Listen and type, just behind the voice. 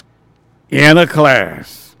in a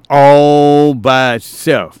class all by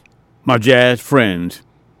itself, my jazz friends.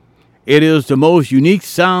 It is the most unique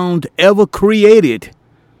sound ever created,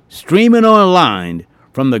 streaming online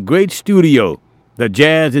from the great studio that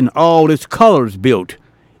jazz in all its colors built.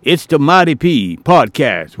 It's the Mighty P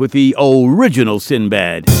podcast with the original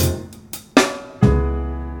Sinbad.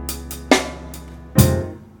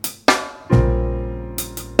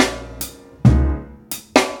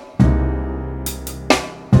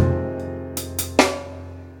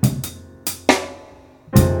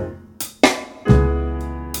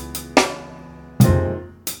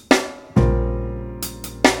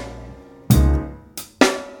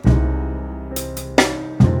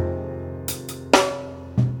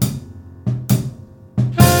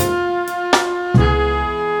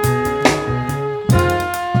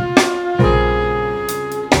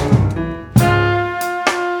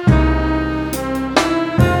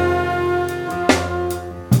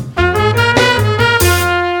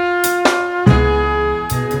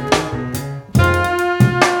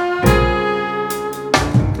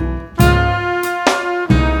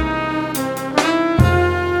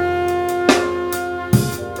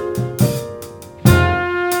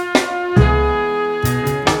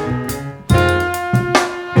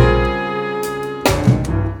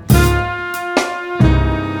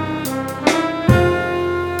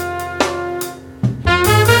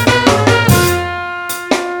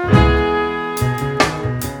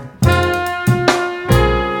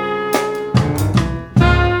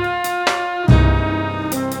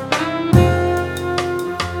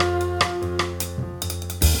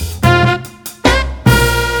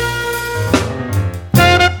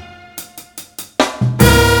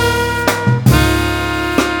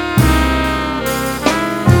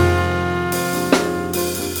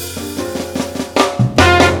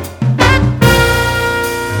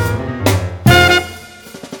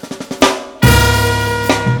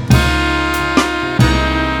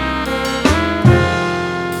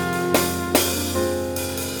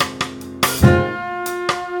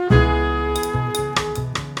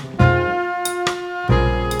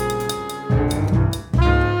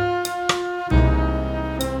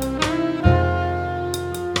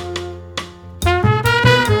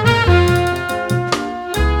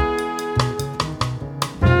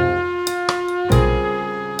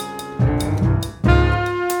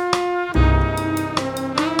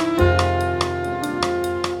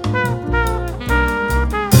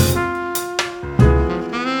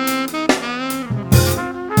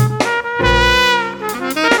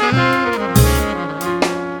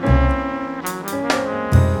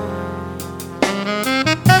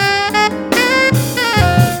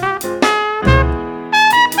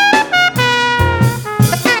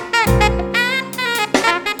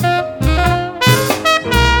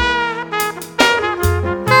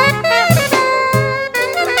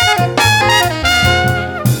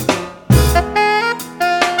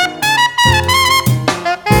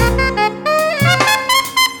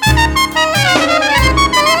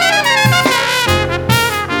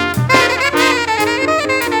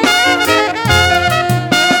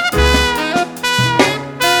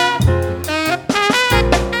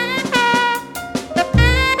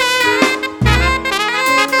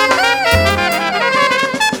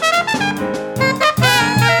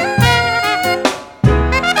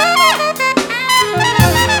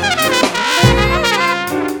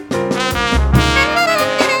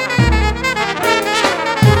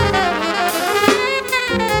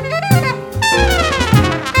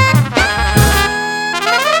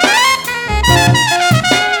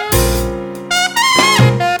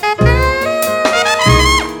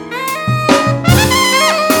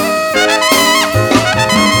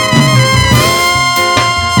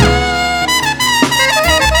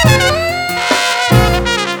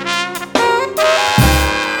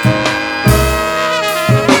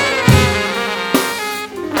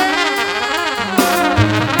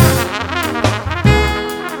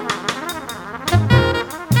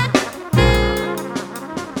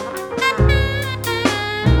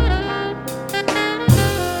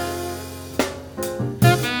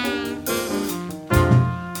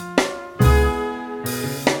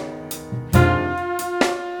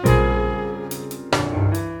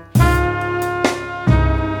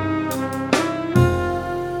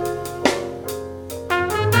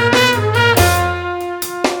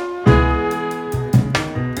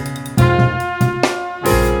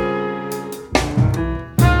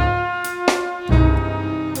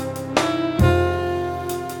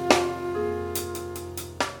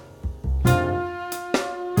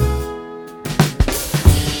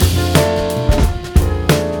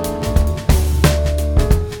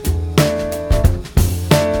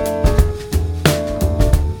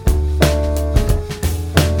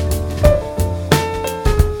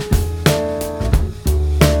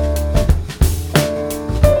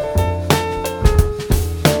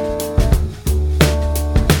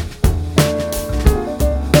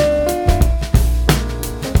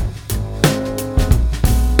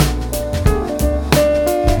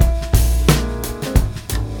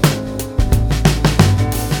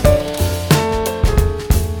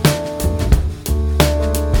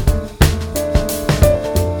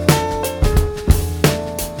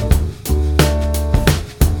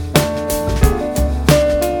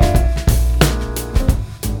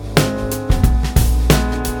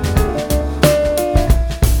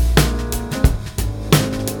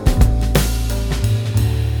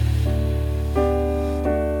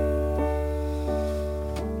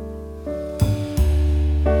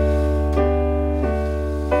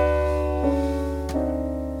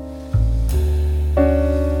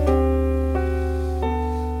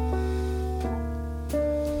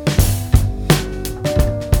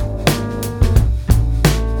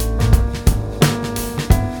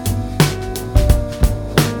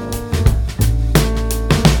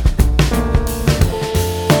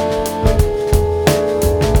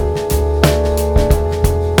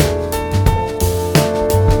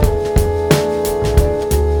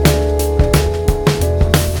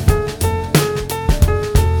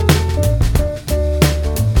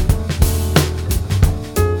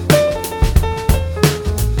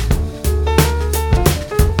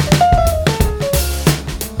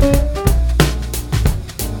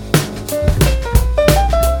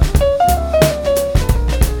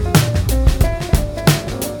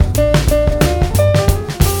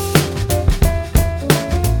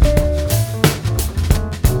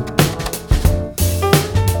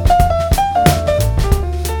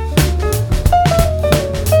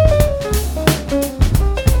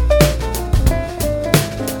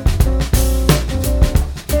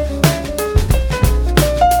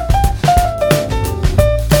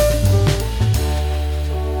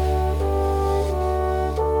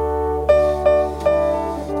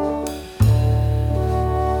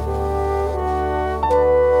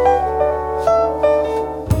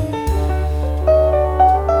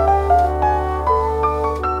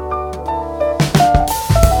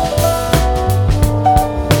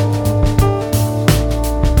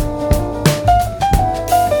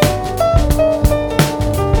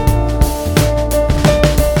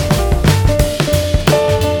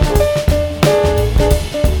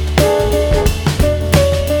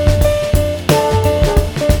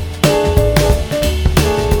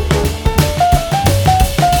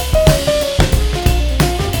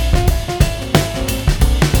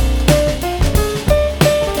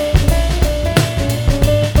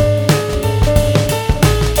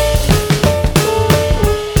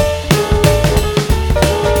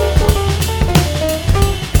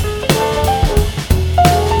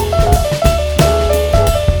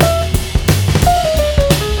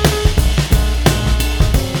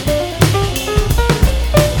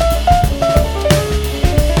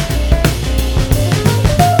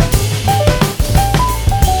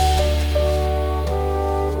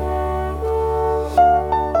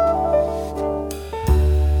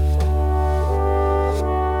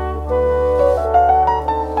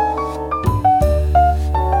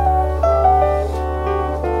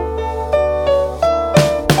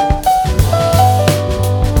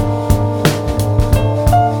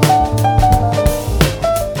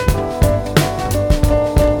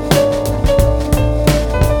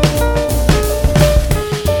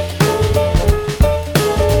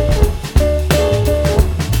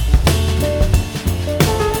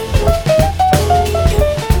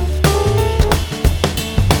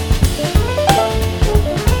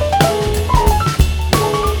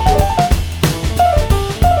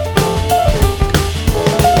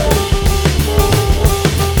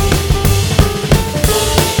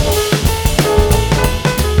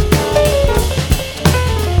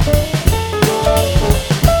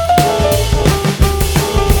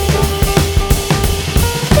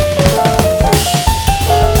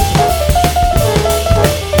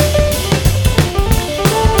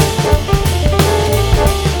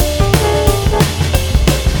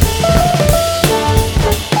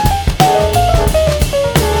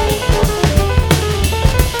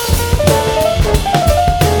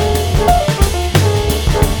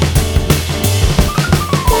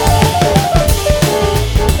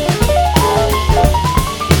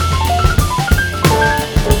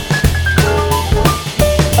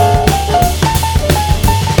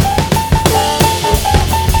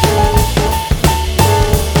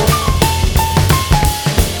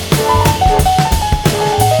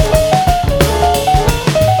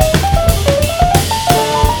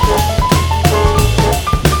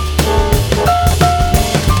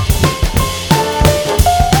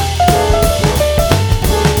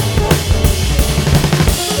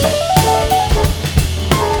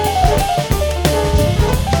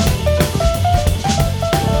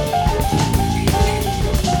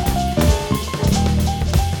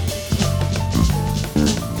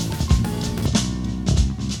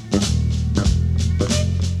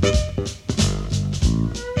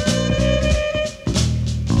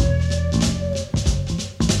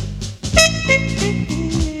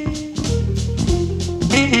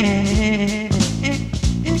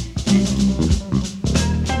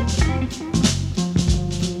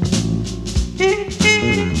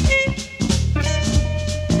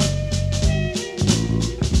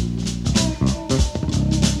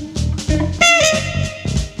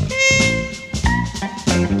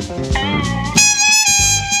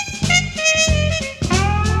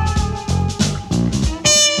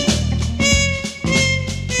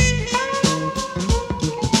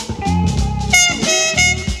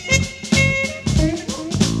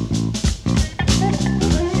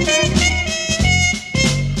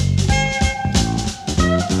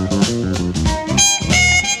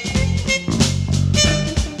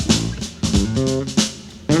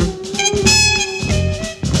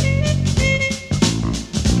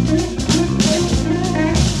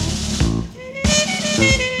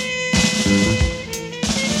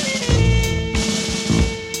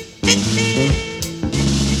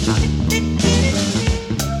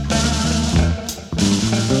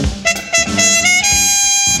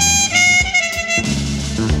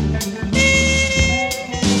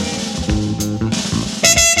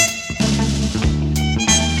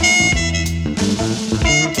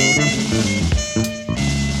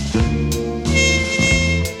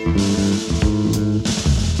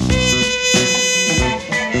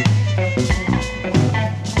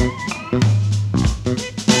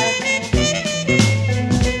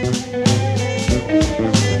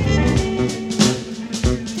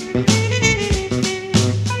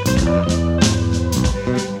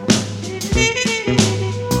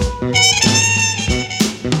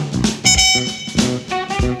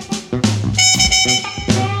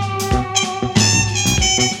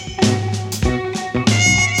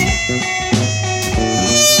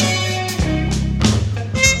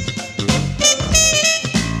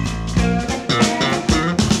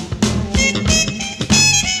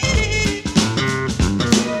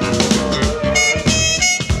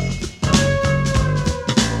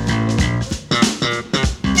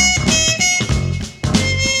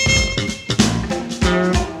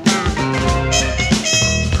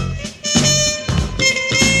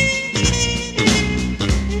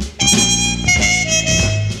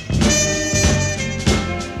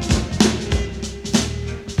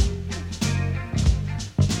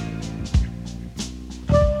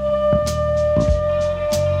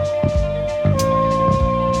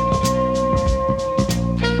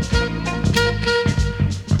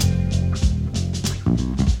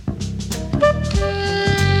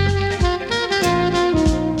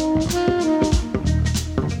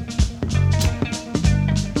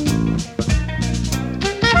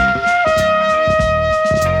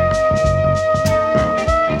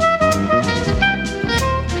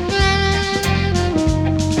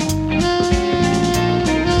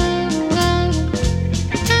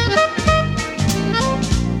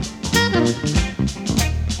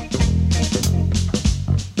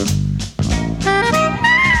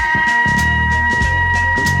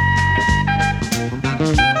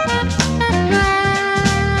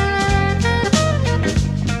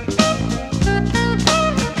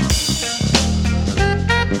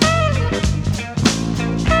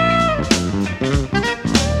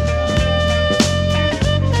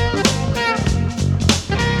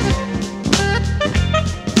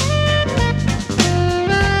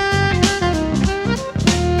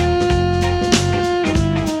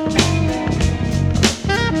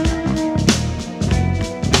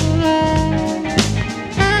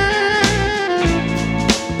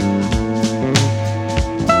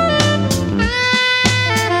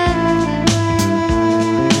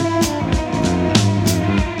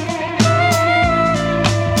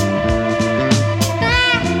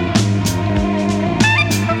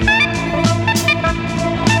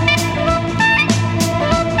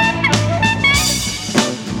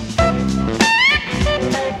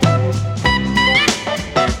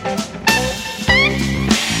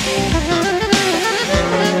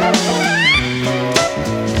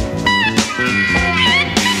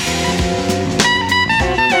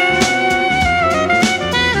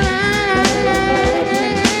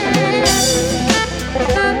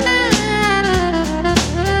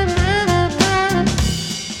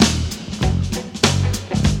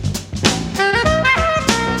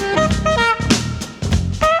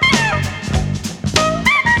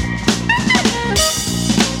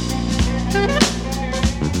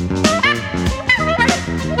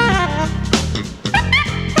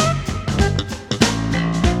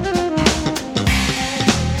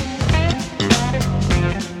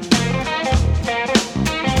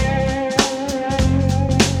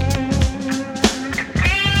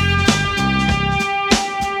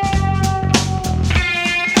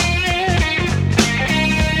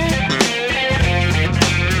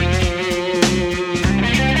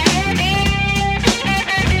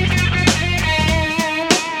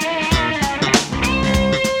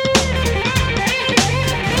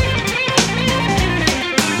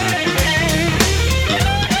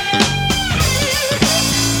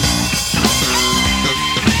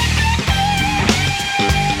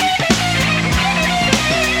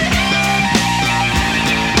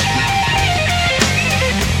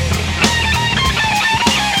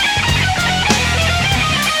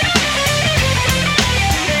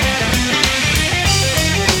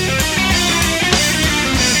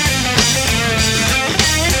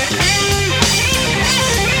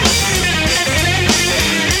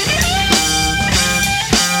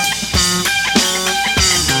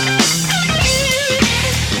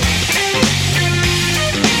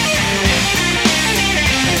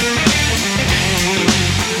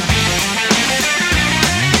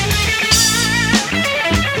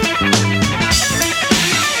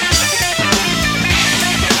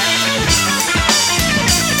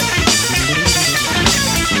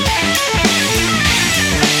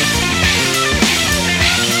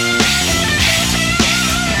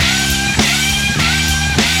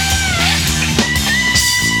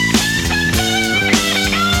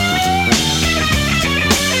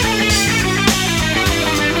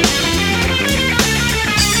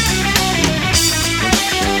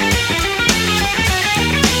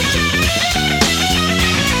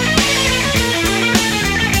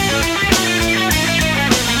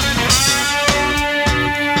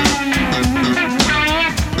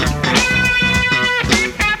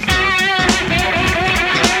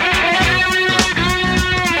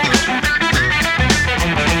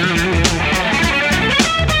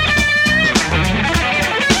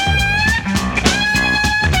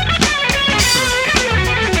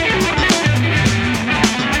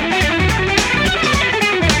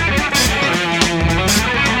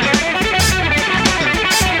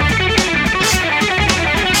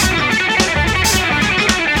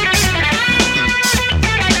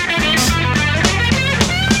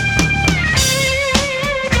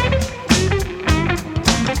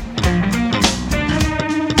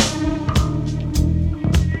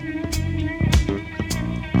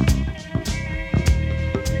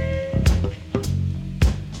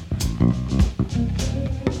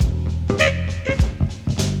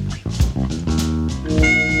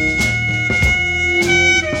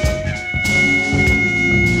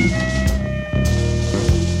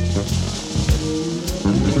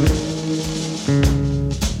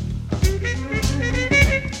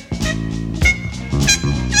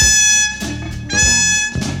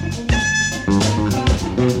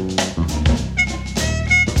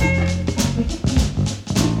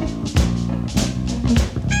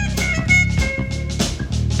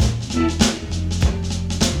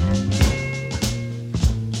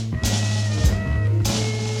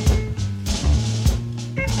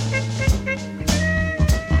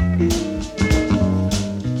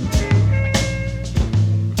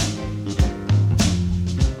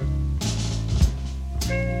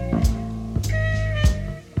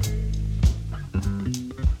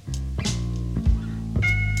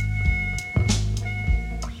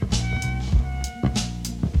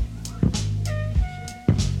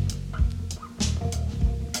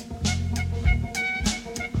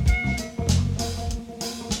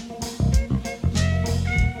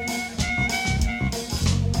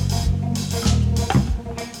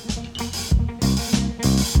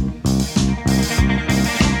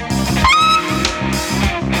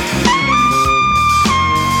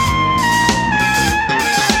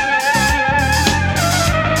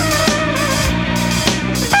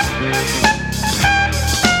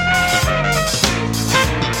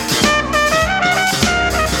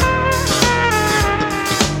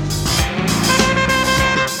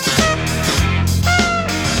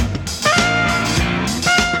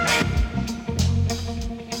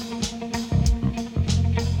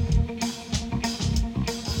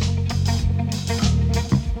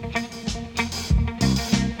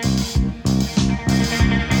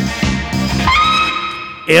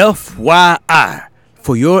 FYI,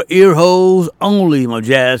 for your ear holes only, my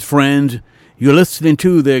jazz friends, you're listening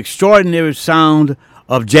to the extraordinary sound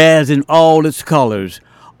of jazz in all its colors,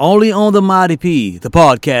 only on the Mighty P, the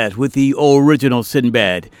podcast with the original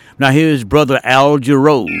Sinbad. Now here's Brother Al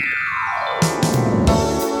Jarreau.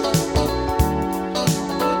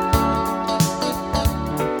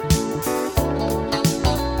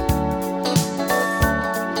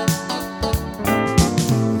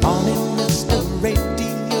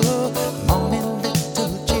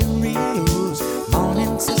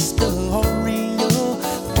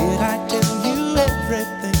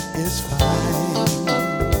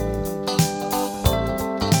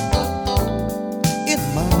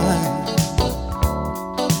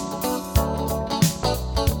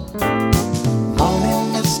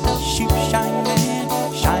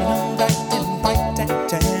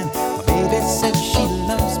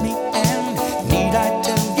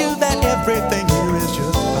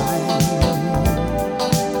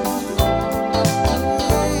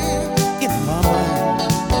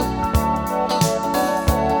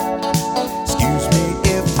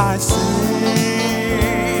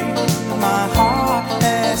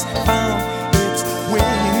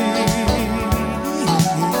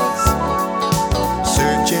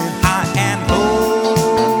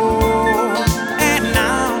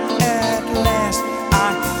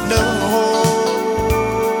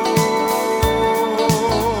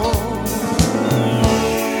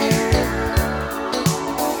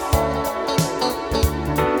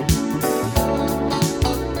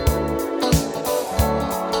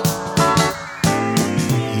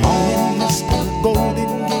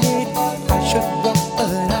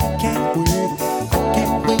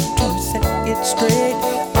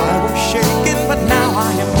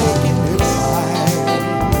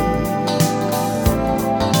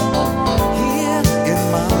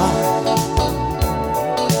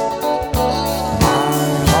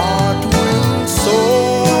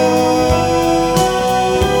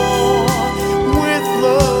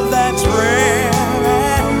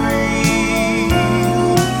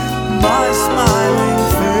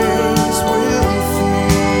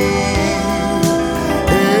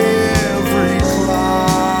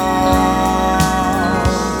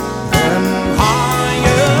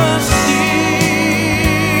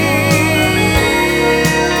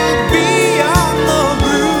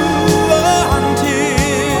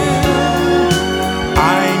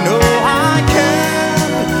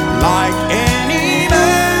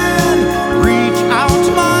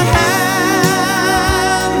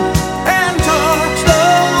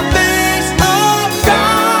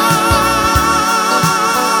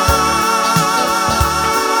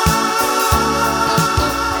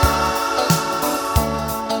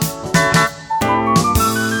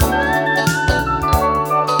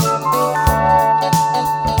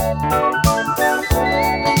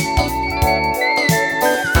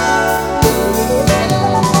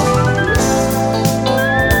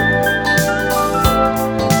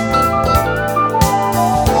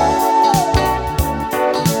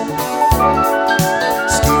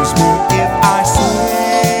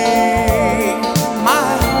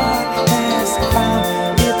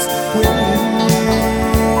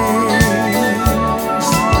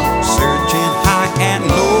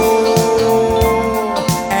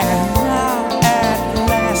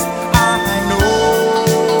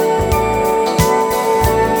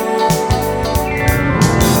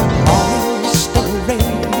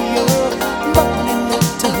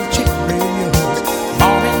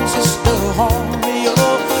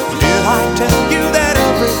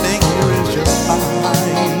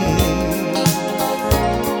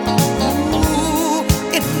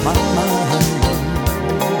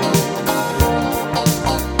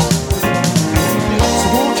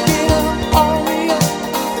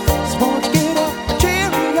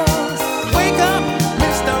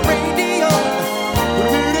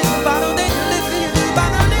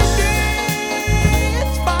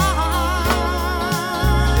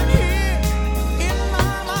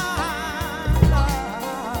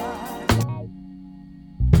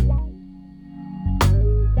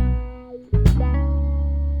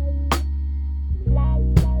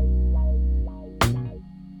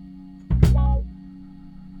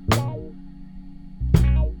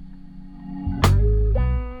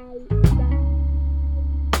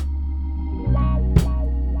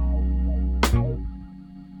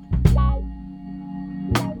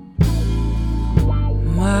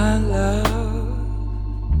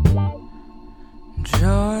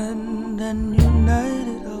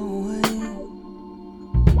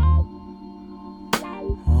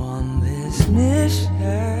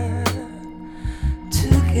 mission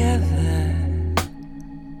together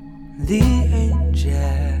the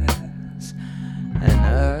angels, and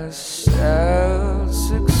us shall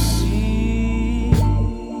succeed,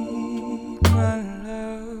 my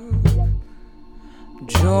love.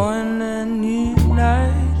 Joined and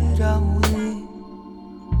united are we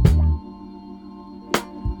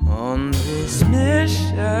on this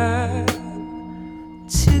mission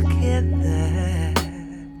together.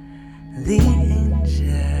 The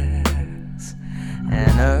angels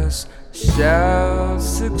and us shall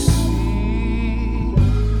succeed.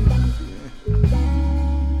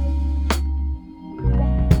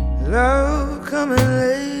 Love, come and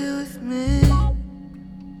lay with me.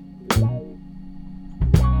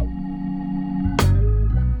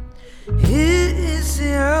 It is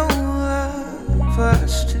the hour for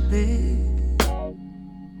us to be.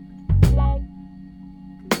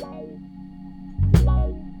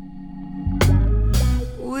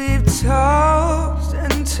 We've talked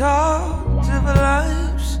and talked of our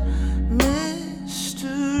life's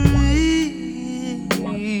mysteries,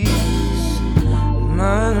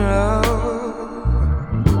 my love.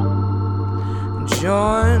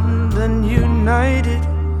 Joined and united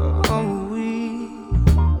are we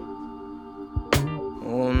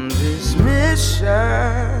on this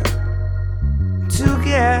mission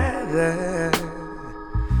together.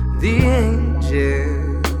 The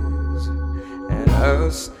angels and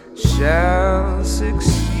us shall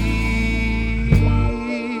succeed,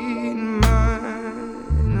 my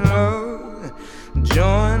love.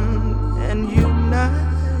 Joined and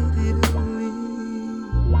united we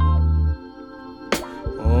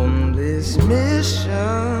on this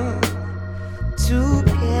mission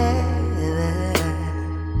together.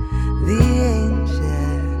 The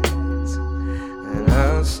angels and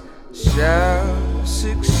us shall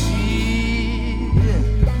succeed.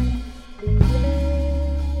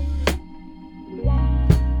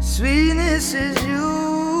 Sweetness is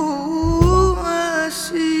you I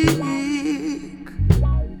seek,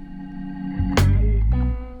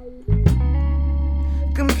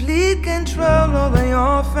 complete control over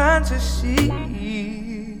your fantasies.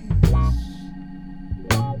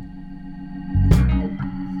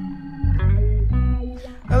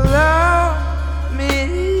 Allow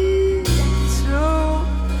me to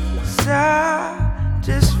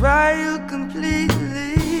satisfy you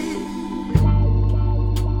completely,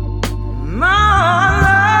 my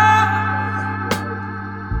love.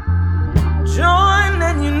 Joined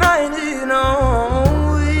and united are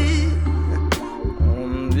we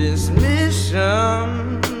on this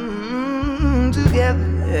mission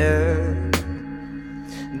together.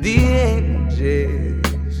 The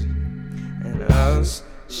angels and us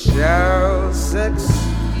shall succeed,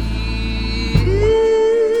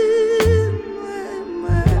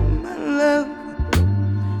 my love.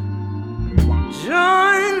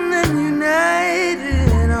 Joined and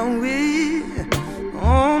united are we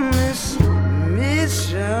on this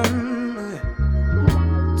mission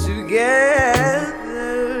together.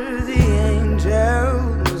 The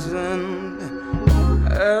angels and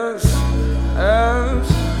us.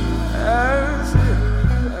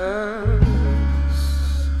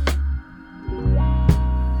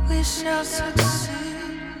 We shall succeed.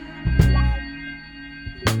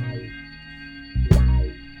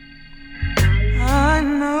 I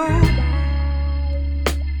know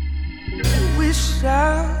we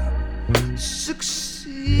shall succeed.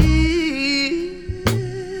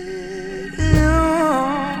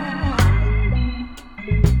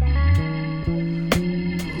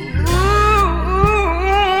 Ooh,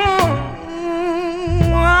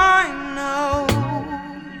 I know.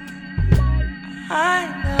 I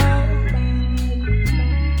know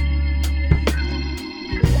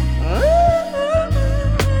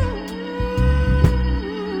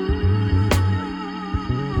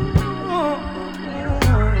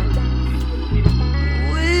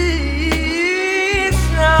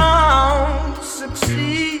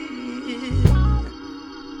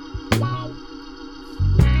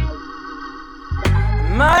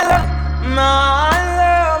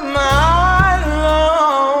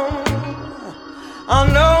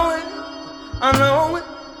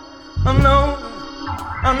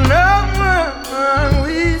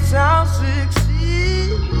we shall succeed.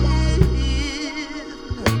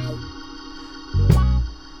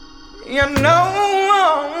 You know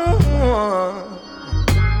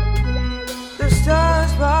the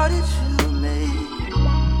stars brought it to me,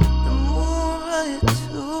 the moon brought it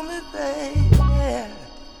to me, baby.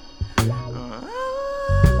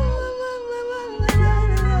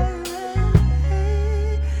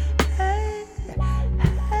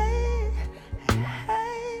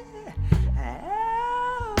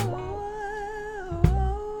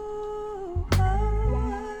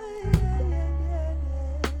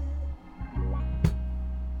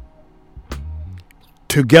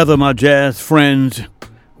 Together, my jazz friends,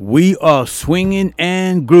 we are swinging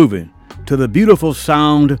and grooving to the beautiful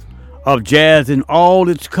sound of jazz in all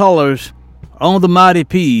its colors on the Mighty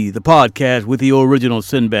P, the podcast with the original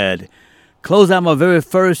Sinbad. Close out my very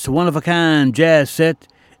first one-of-a-kind jazz set,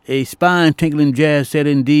 a spine-tingling jazz set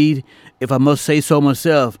indeed, if I must say so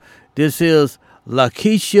myself. This is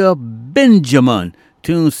Lakeisha Benjamin,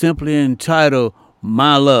 tune simply entitled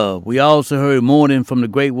My Love. We also heard Morning from the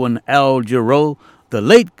great one Al Jarreau, the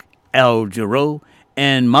late Al Jarreau,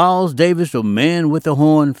 and Miles Davis, the Man with the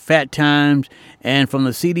Horn, Fat Times. And from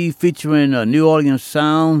the CD featuring New Orleans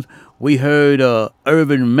sounds, we heard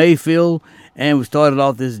Irvin Mayfield. And we started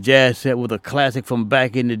off this jazz set with a classic from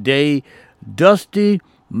back in the day, Dusty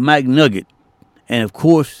McNugget. And of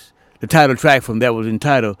course, the title track from that was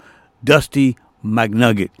entitled Dusty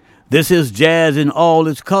McNugget. This is jazz in all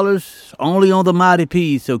its colors, only on the Mighty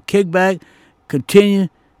P. So kick back, continue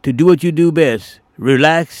to do what you do best.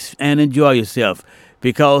 Relax and enjoy yourself,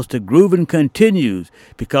 because the grooving continues,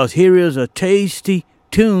 because here is a tasty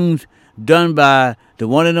tunes done by the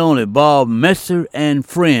one and only Bob Messer and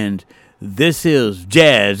friends. This is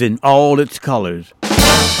jazz in all its colors.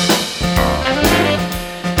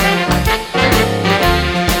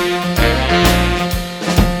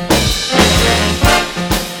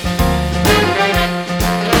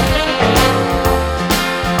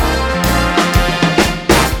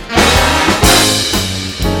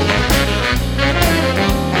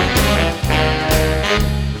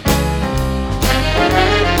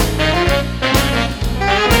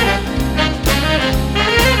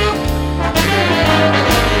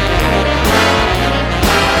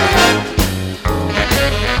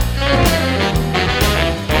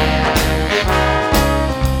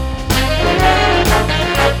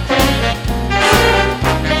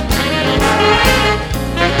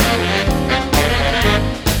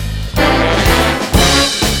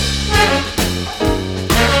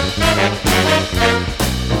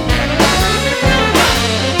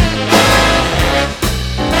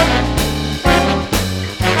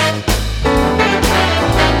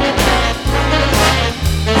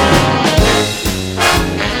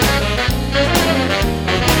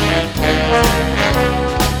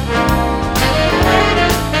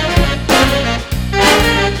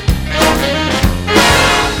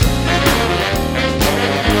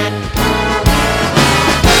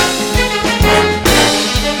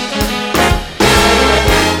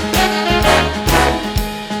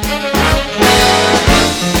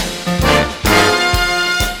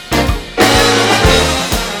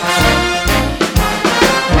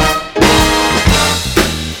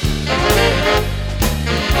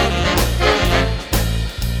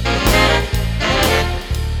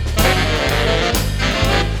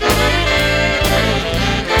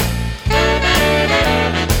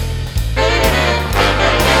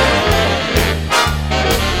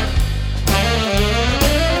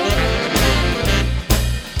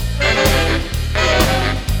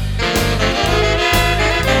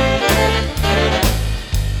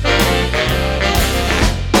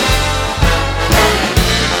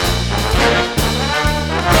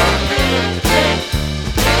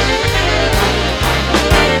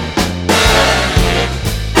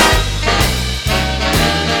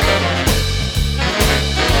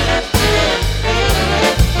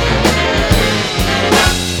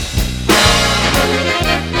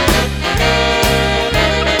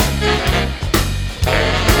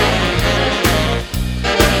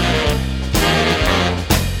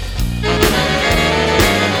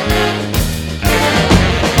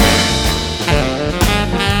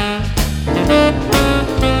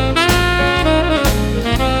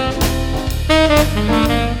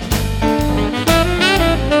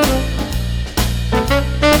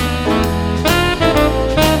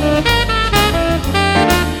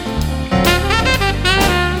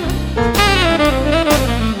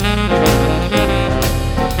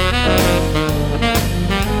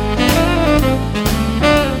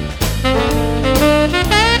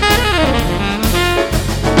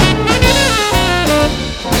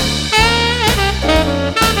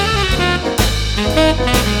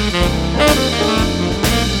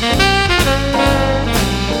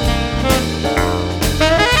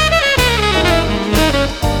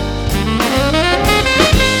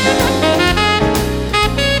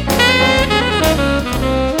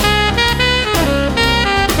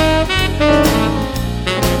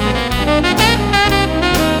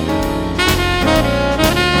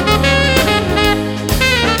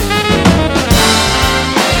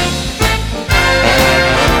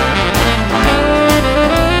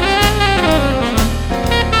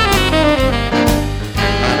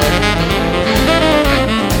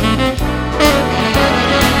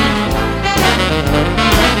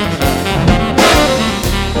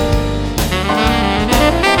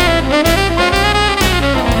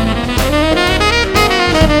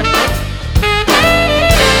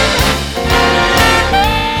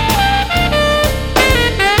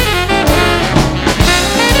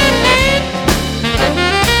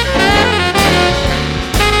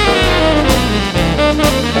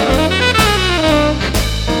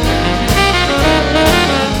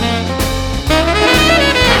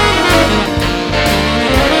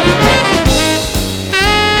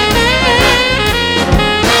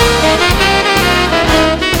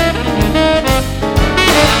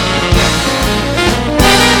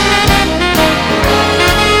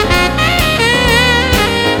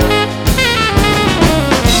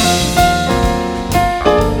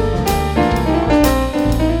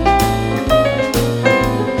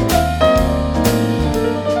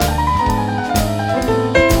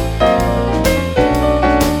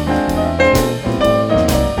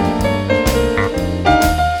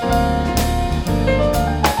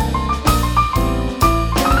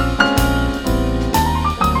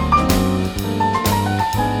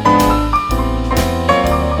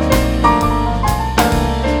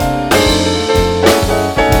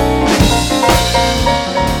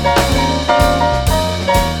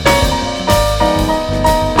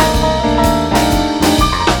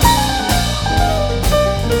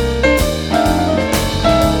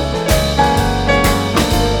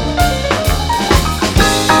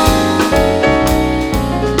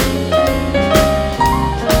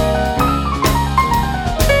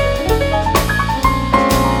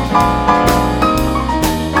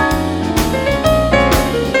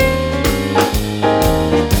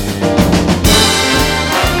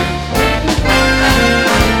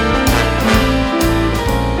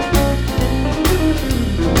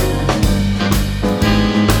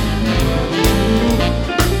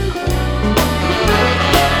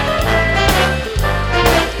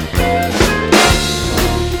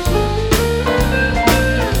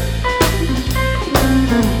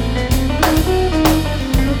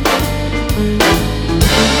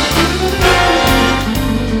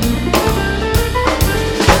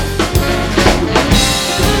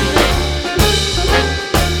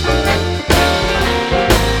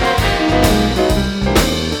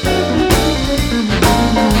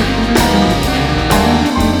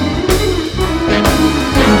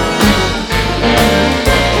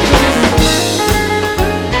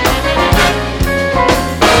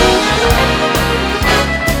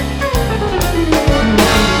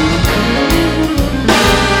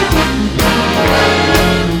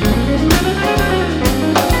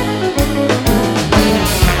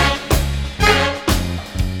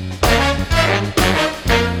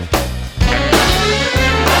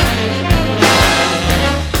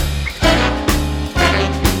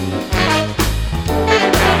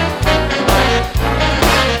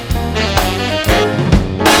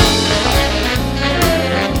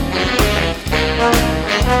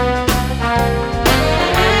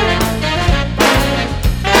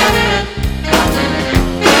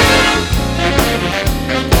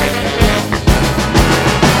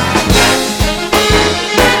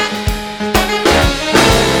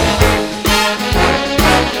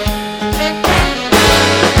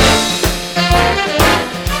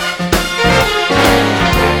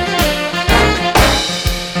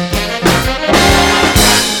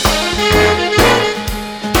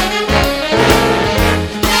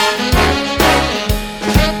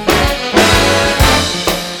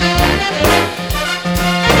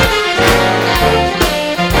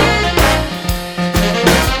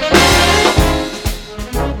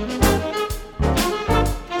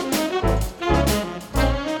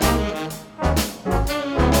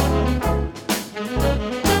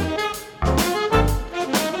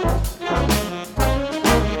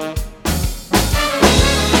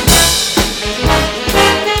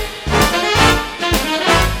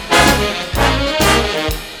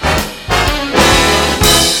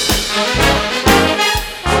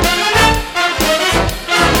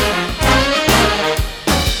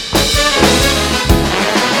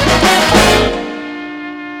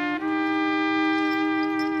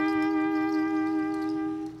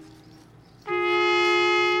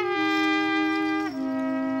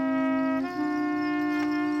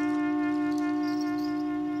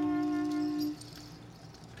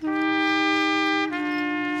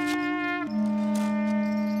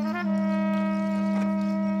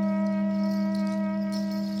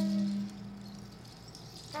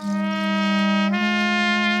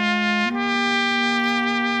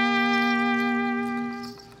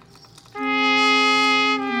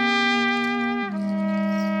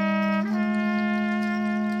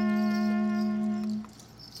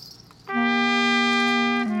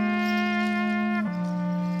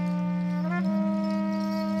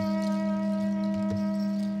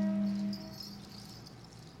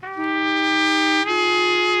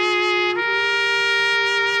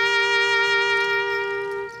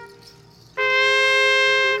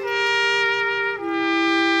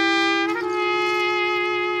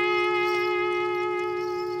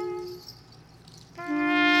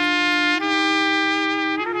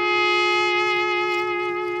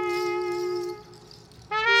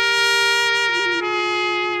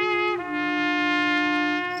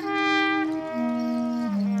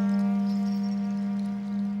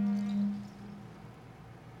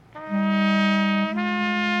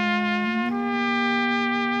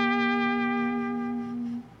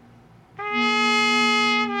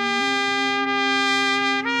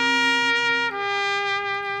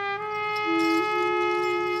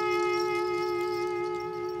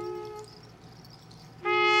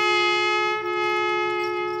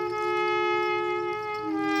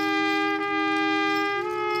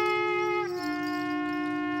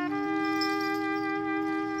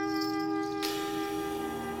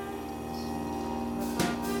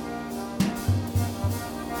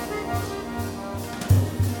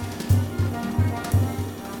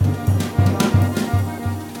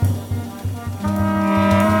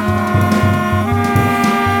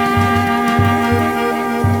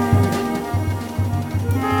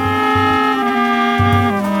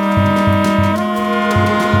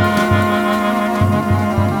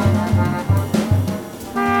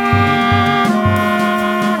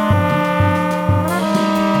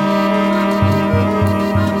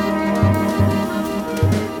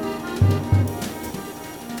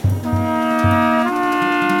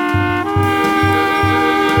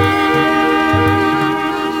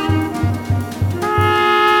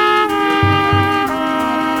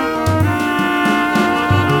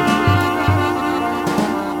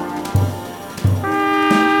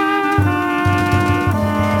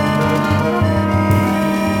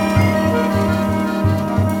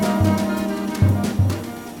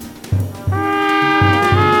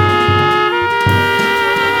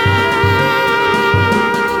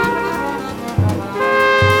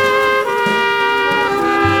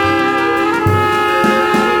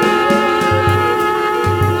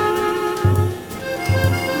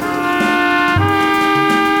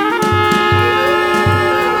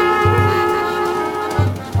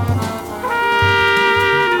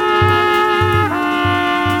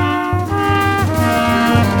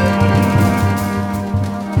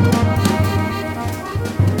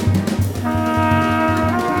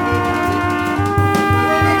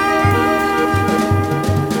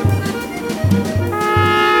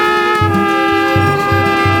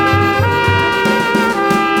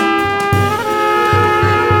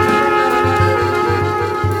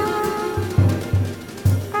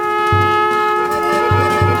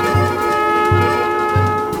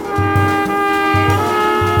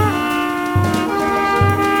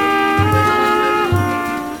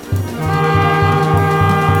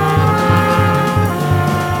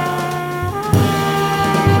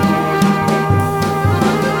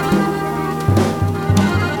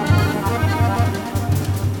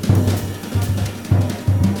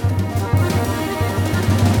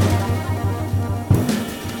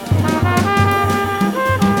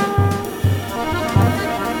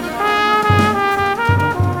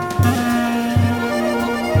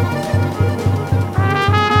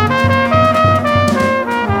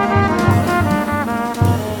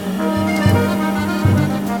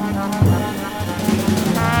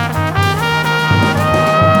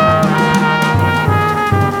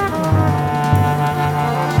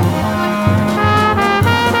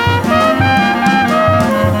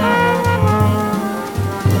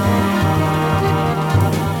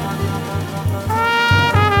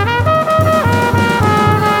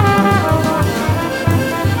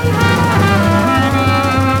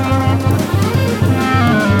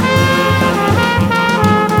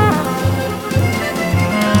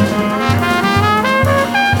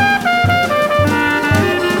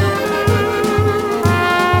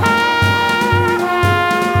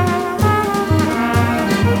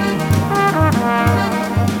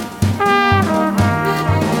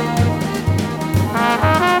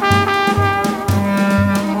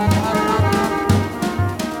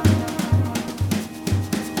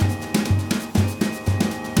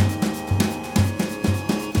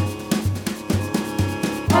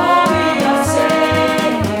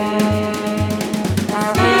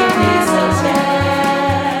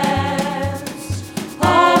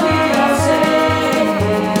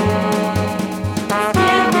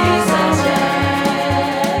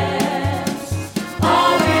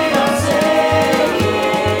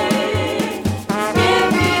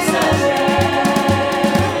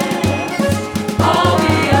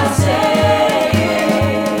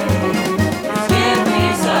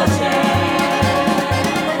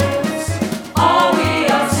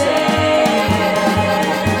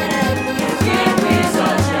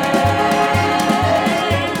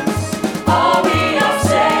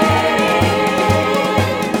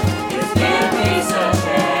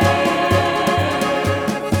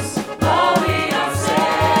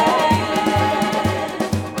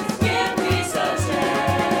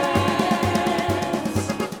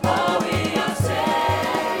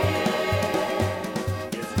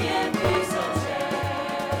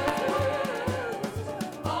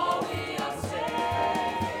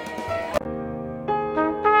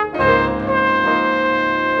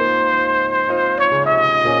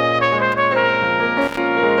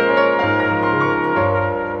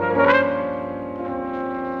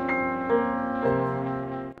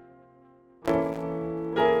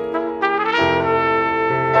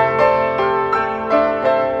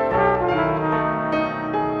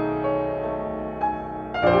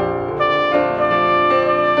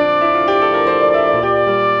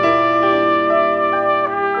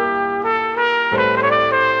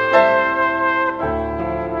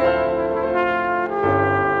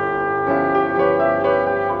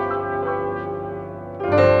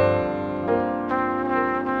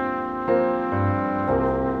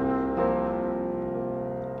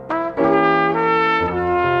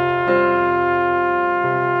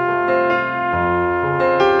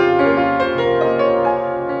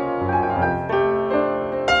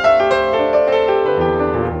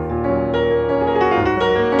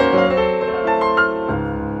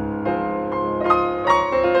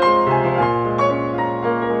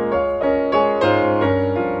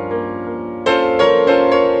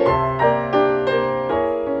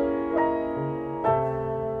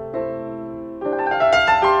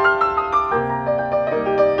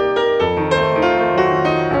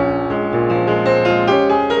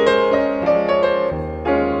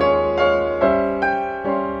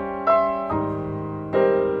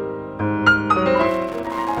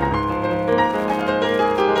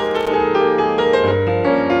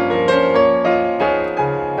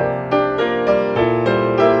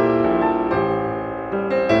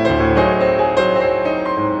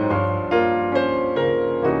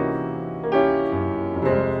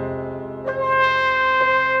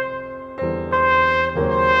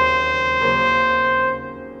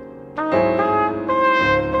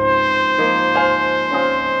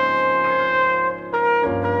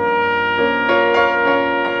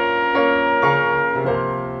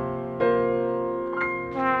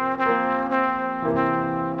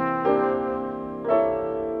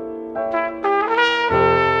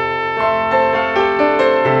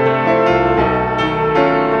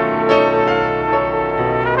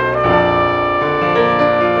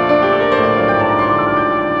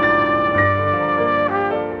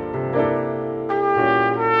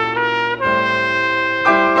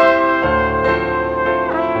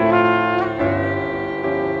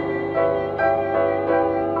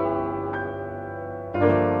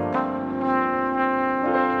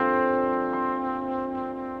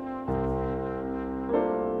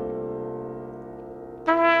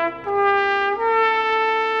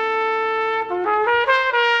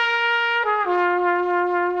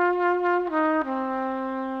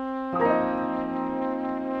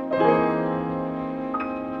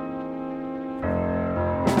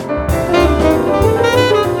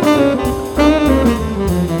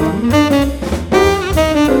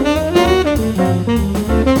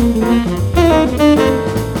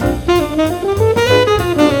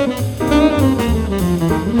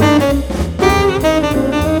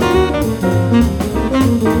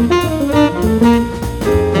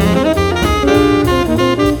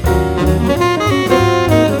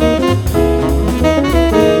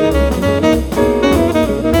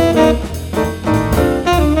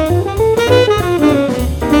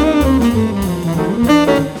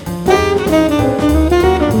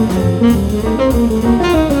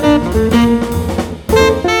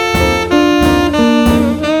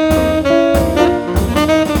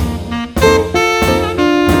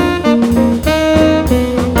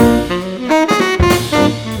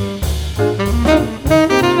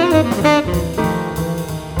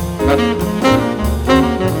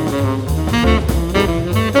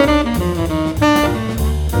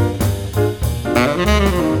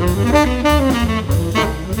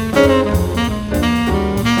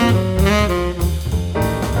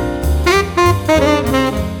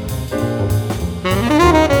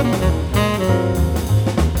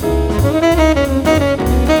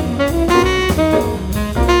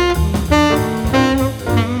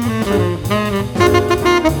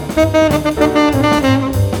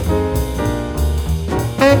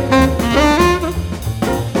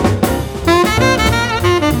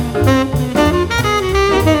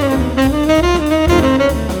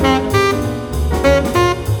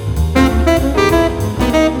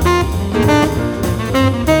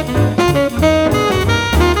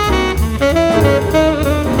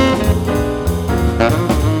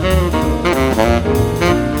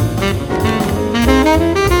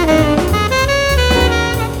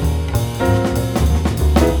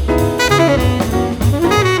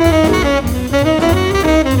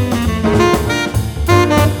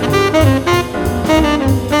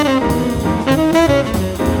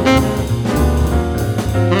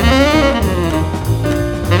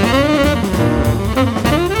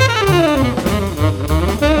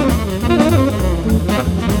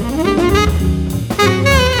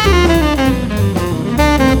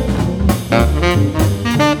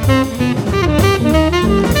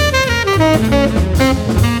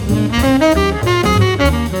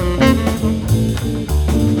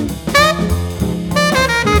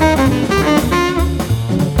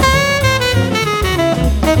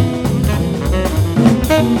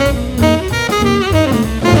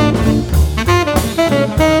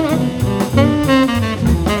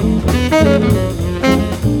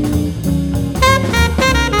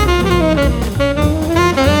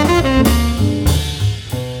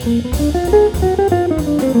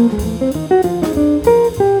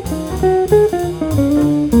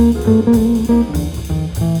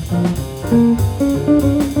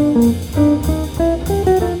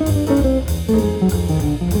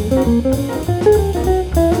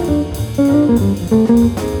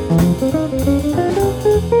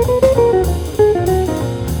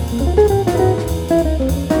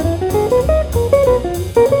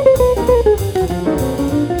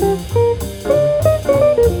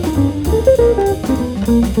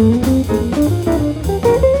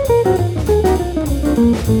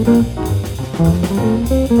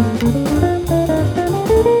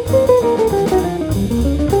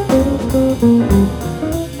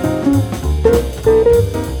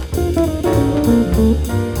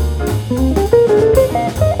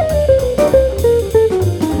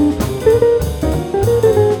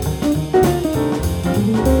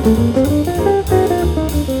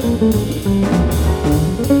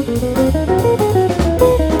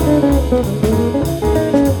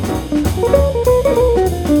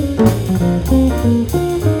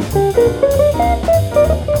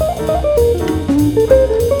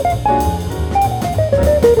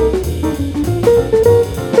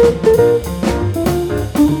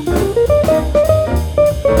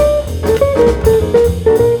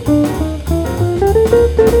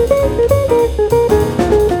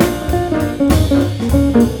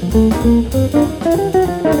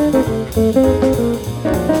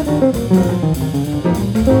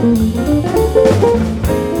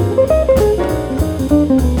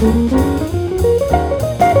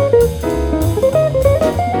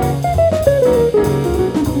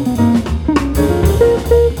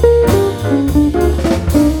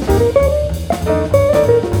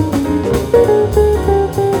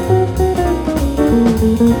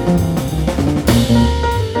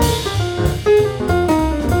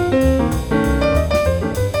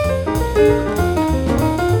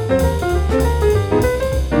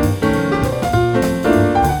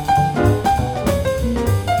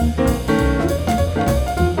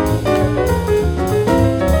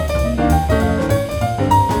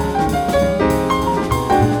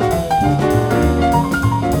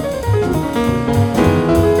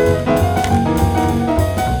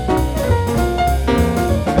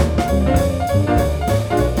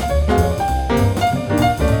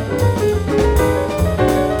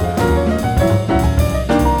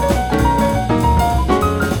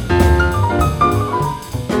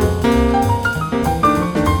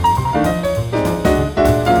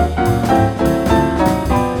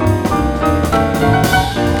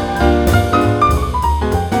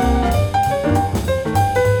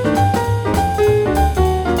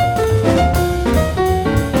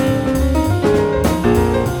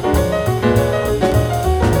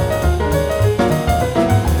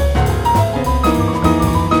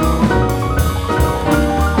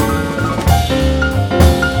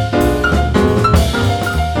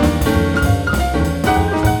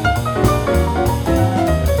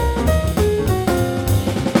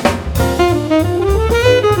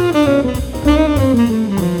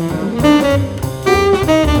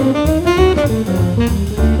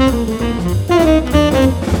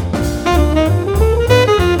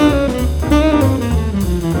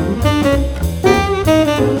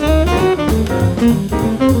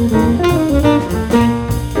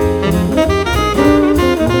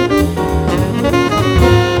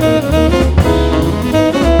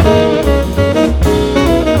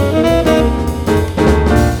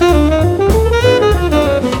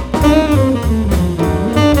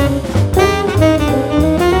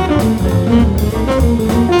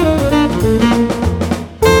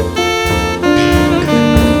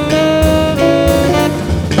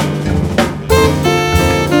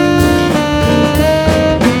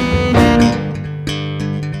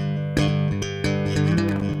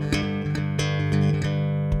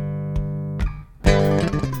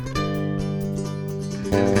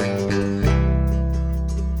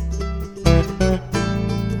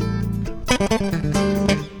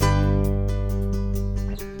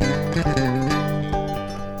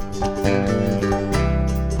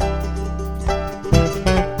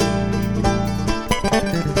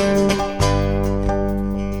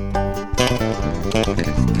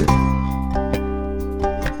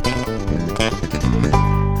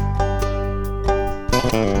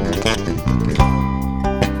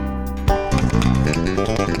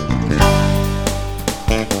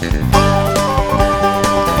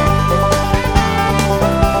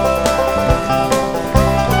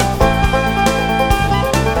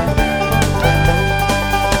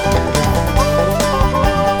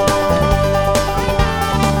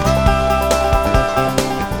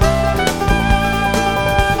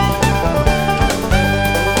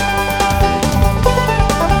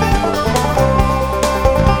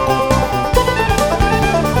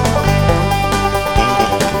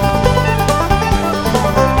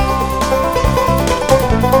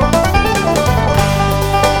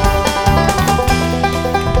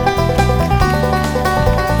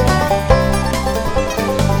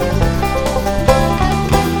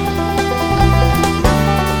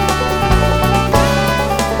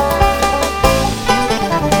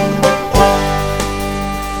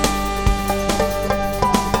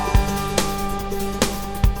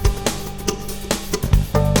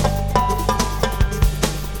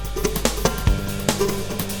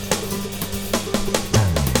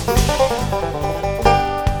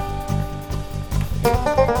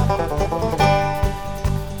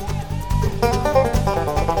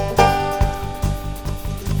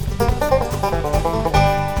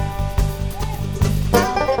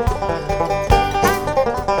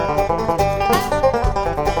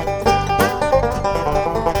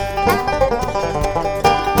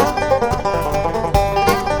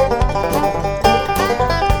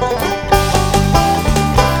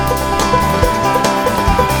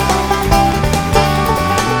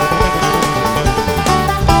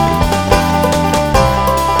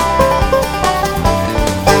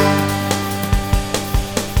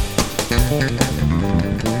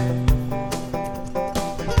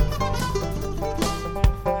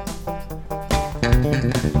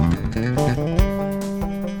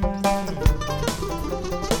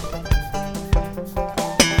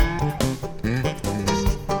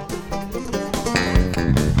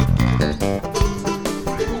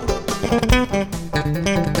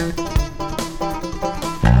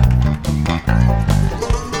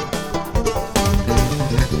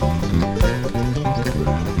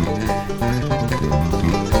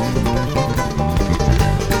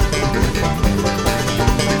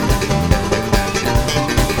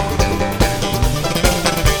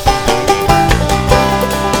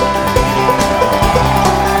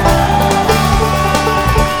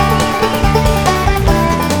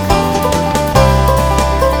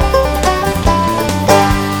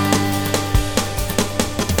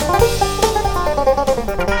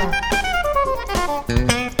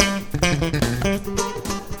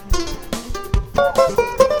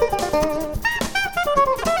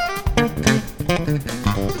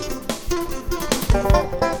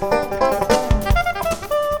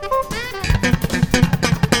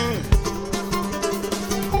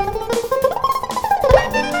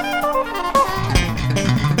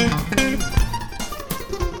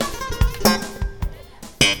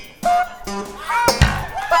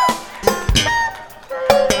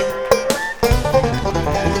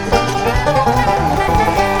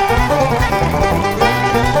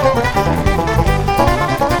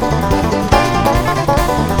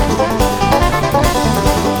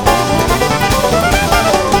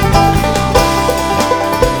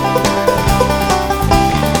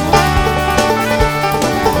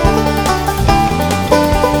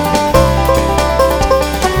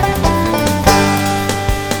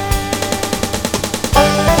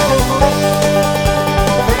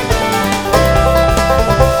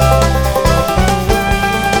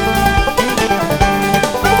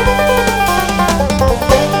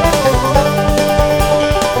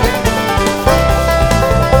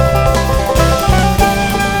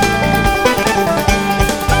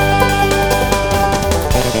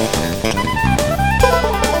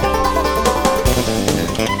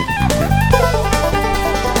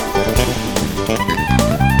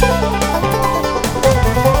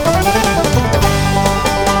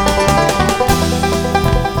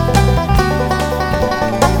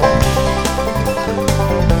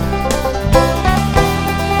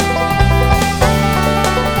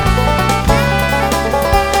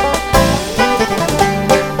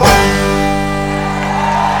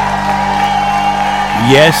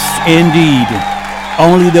 Yes, indeed.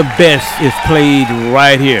 Only the best is played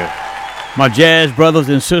right here. My jazz brothers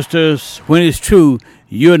and sisters, when it's true,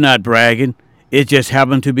 you're not bragging. It just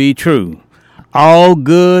happened to be true. All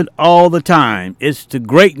good all the time. It's the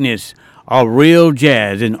greatness of real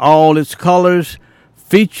jazz in all its colors,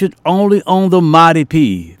 featured only on the Mighty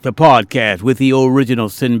P, the podcast with the original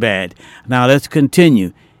Sinbad. Now let's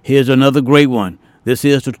continue. Here's another great one. This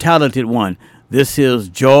is the talented one. This is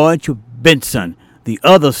George Benson, the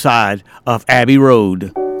other side of Abbey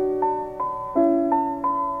Road.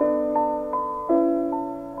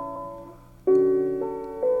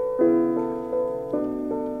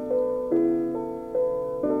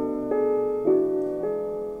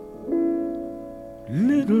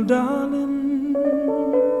 Little darling,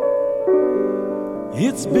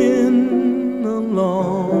 it's been a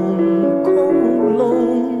long, cold,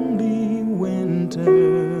 lonely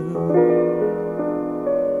winter.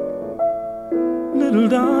 Little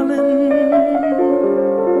darling,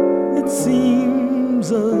 it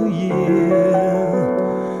seems a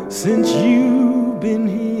year since you've been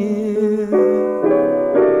here.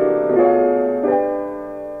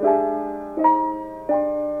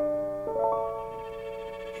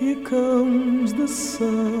 Here comes the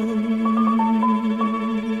sun.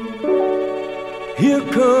 Here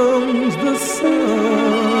comes the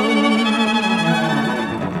sun.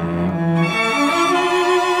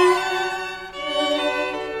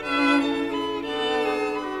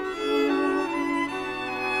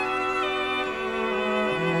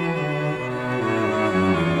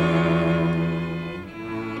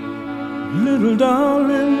 Little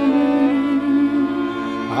darling,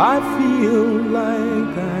 I feel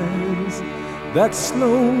like ice that's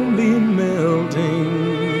slowly melting.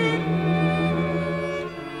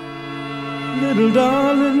 Little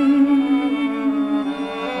darling,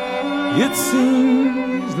 it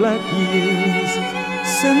seems like years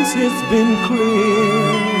since it's been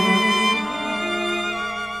clear.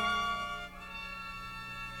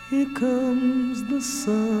 Here comes the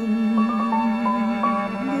sun.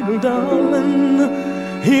 Little darling,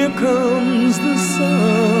 here comes the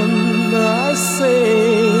sun. I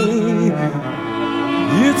say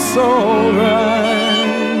it's all right.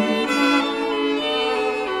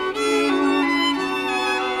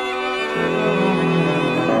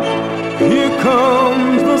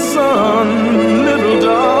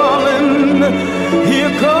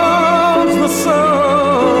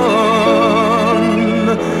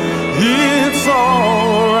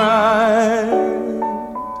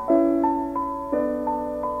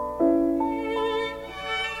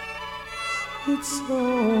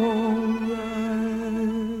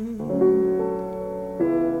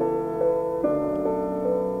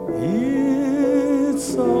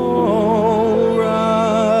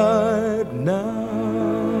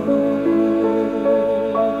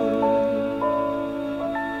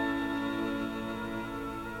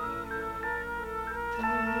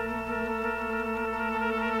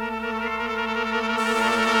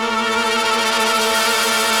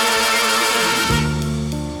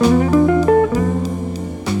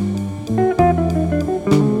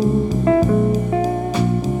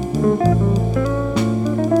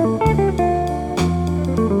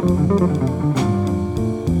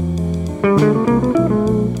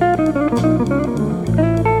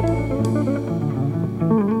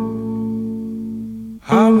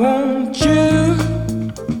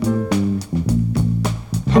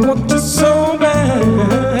 want you so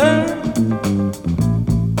bad.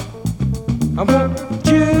 I want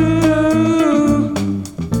you.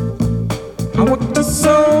 I want you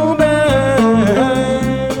so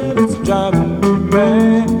bad. It's driving me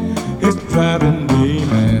mad. It's driving me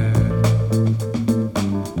mad.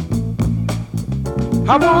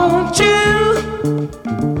 I want you.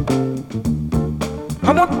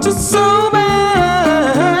 I want you so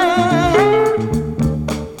bad.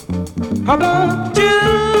 I want you.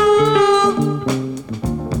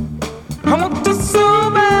 I want you so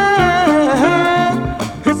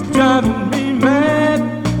bad. It's driving me mad.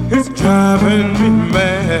 It's driving me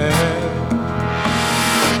mad.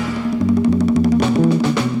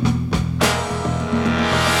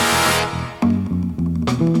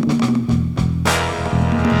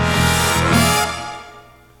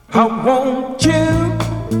 I want you.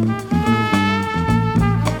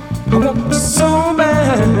 I want you so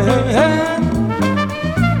bad.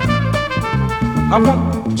 I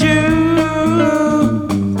want you.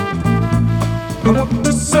 I want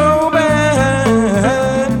you so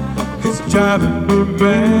bad. It's driving me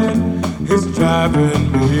mad. It's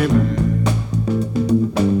driving me mad.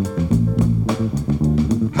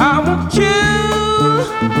 I want you.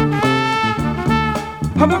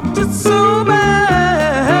 I want you so bad.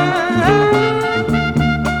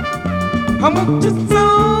 I want you so.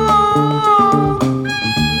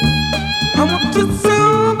 I want you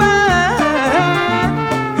so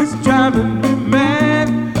bad. It's driving me mad.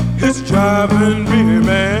 It's driving me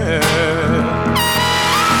mad.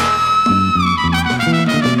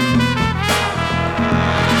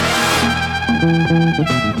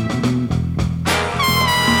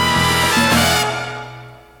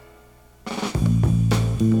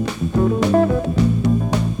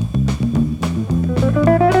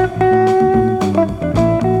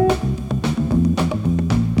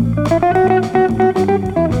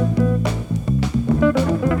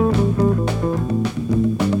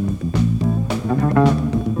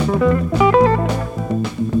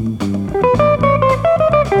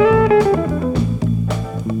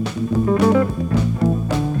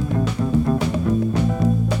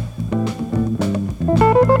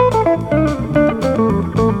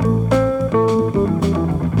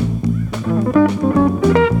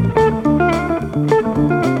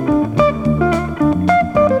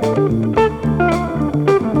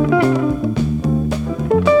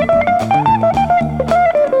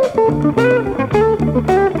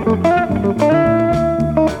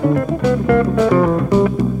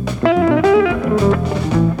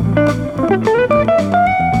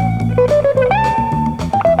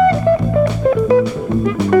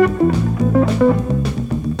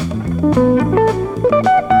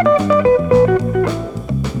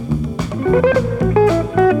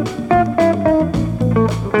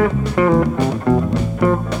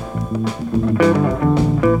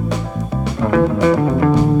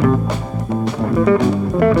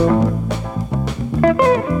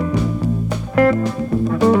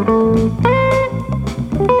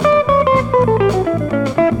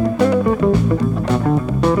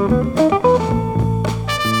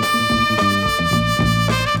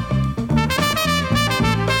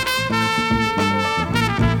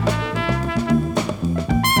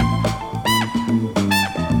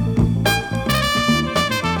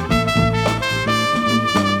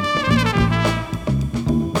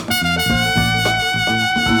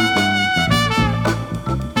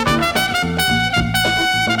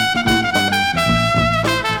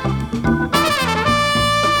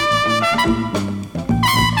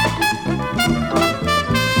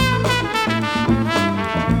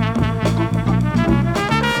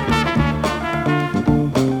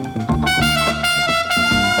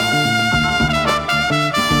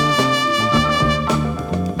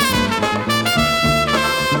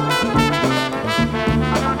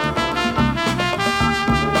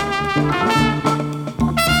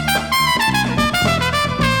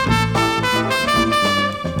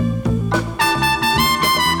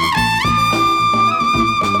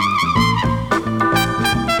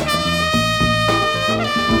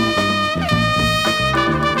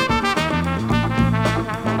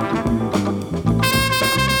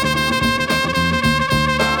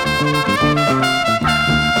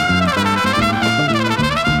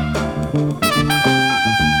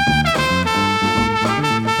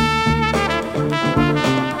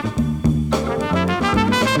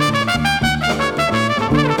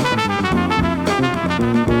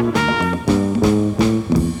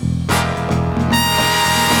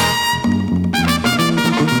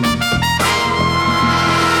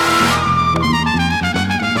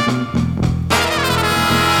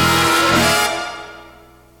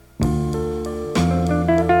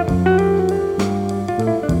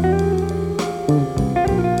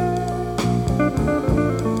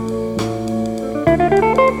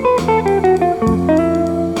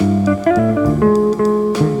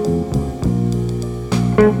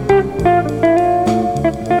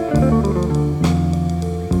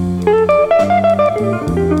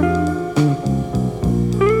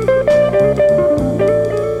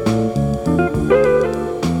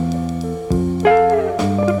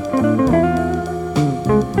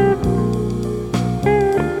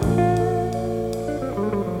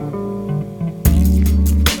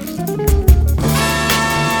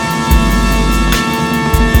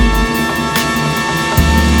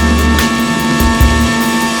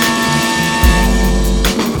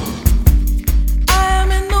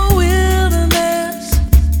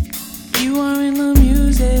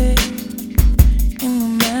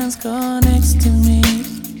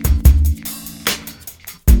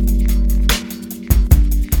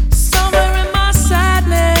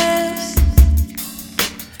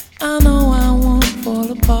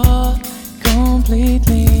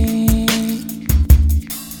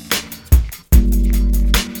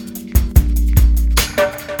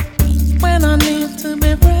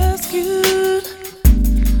 rescued,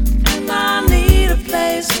 and I need a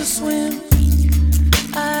place to swim.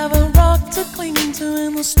 I have a rock to cling to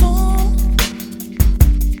in the storm.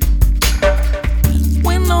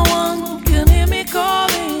 When no one can hear me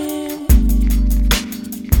calling,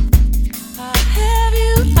 I have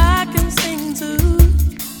you I can sing to.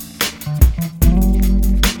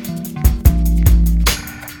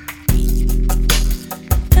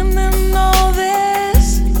 And then all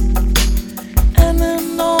this, and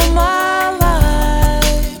then all my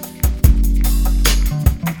life,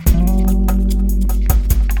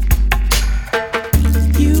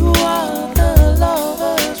 you are the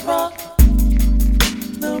lover's rock,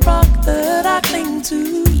 the rock that I cling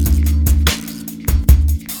to.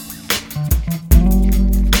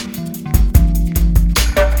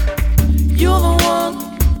 You're the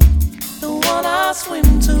one I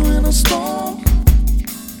swim to in a storm,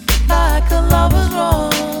 like a lover's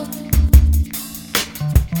rock.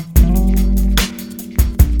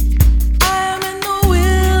 I am in the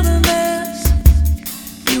wilderness,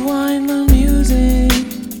 you are in the music,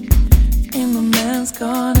 in the man's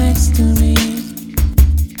car next to me.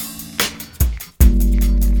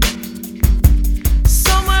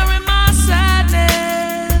 Somewhere in my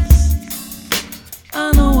sadness,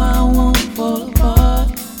 I know I won't fall apart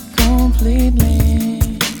completely.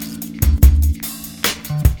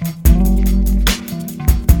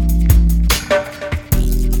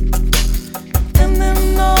 And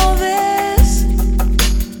then all this,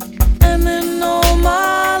 and then all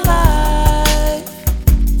my life,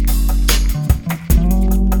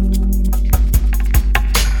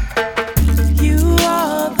 you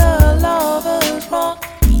are the lover's rock,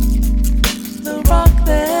 the rock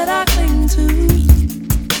that I cling to.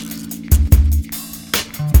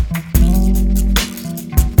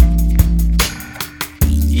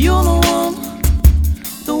 You're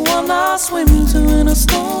the one I swim to in a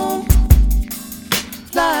storm,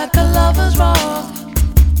 like a lover's rock.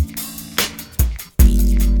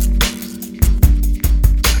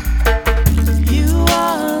 You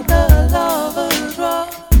are the lover's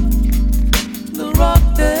rock, the rock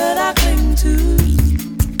that I cling to.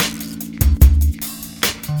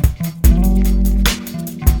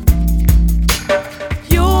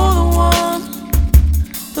 You're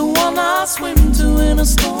the one I swim to in a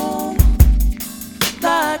storm,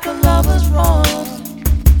 like a lover's rock.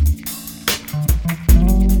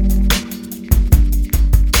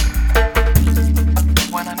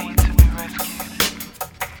 When I need to be rescued,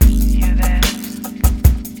 you're there.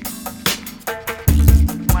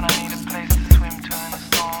 When I need a place to swim to in a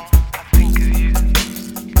storm, I think of you.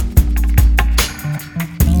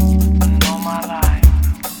 And in all my life,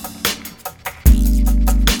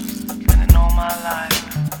 and in all my life,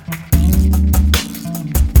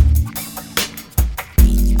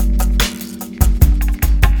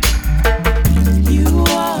 You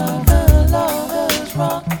are the lover's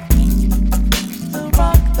rock, the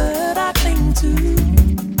rock that I cling to.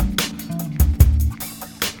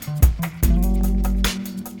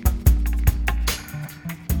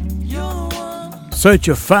 You're the one. Such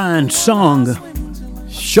a fine song,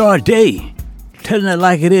 Sade, telling it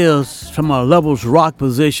like it is from a Levels rock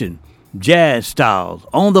position, jazz styles,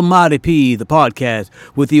 on the Mighty P, the podcast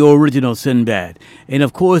with the original Sinbad. And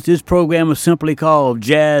of course, this program is simply called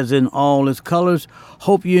Jazz in All Its Colors.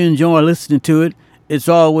 Hope you enjoy listening to it. It's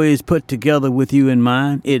always put together with you in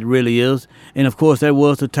mind. It really is. And of course, that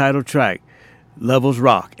was the title track, Levels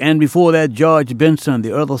Rock. And before that, George Benson,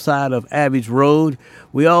 The Other Side of Abbey's Road.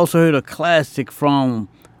 We also heard a classic from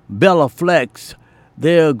Bella Flex,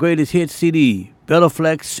 their greatest hit CD, Bella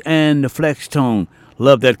Flex and the Flex Tone.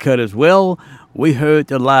 Love that cut as well. We heard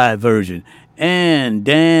the live version. And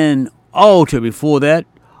Dan Alter before that,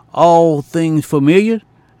 All Things Familiar,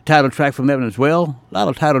 title track from that one as well. A lot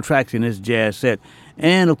of title tracks in this jazz set.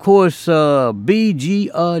 And of course, B.G.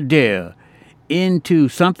 Adair, Into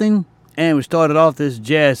Something. And we started off this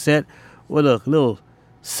jazz set with a little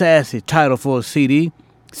sassy title for a CD,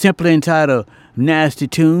 simply entitled Nasty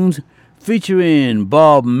Tunes, featuring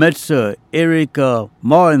Bob Metzer, Eric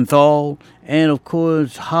Martinthal, and of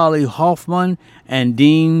course Holly Hoffman and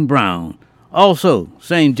Dean Brown. Also,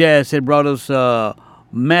 same jazz set brought us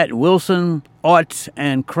Matt Wilson, Arts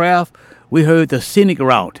and Craft. We heard The Scenic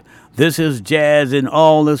Route. This is Jazz in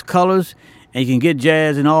All Its Colors, and you can get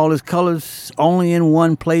jazz in all its colors only in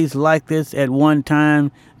one place like this at one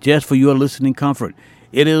time, just for your listening comfort.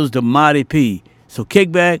 It is the Mighty P. So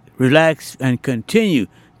kick back, relax, and continue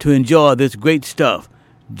to enjoy this great stuff.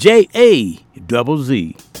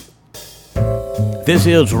 J-A-Z-Z. This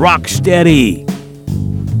is Rocksteady.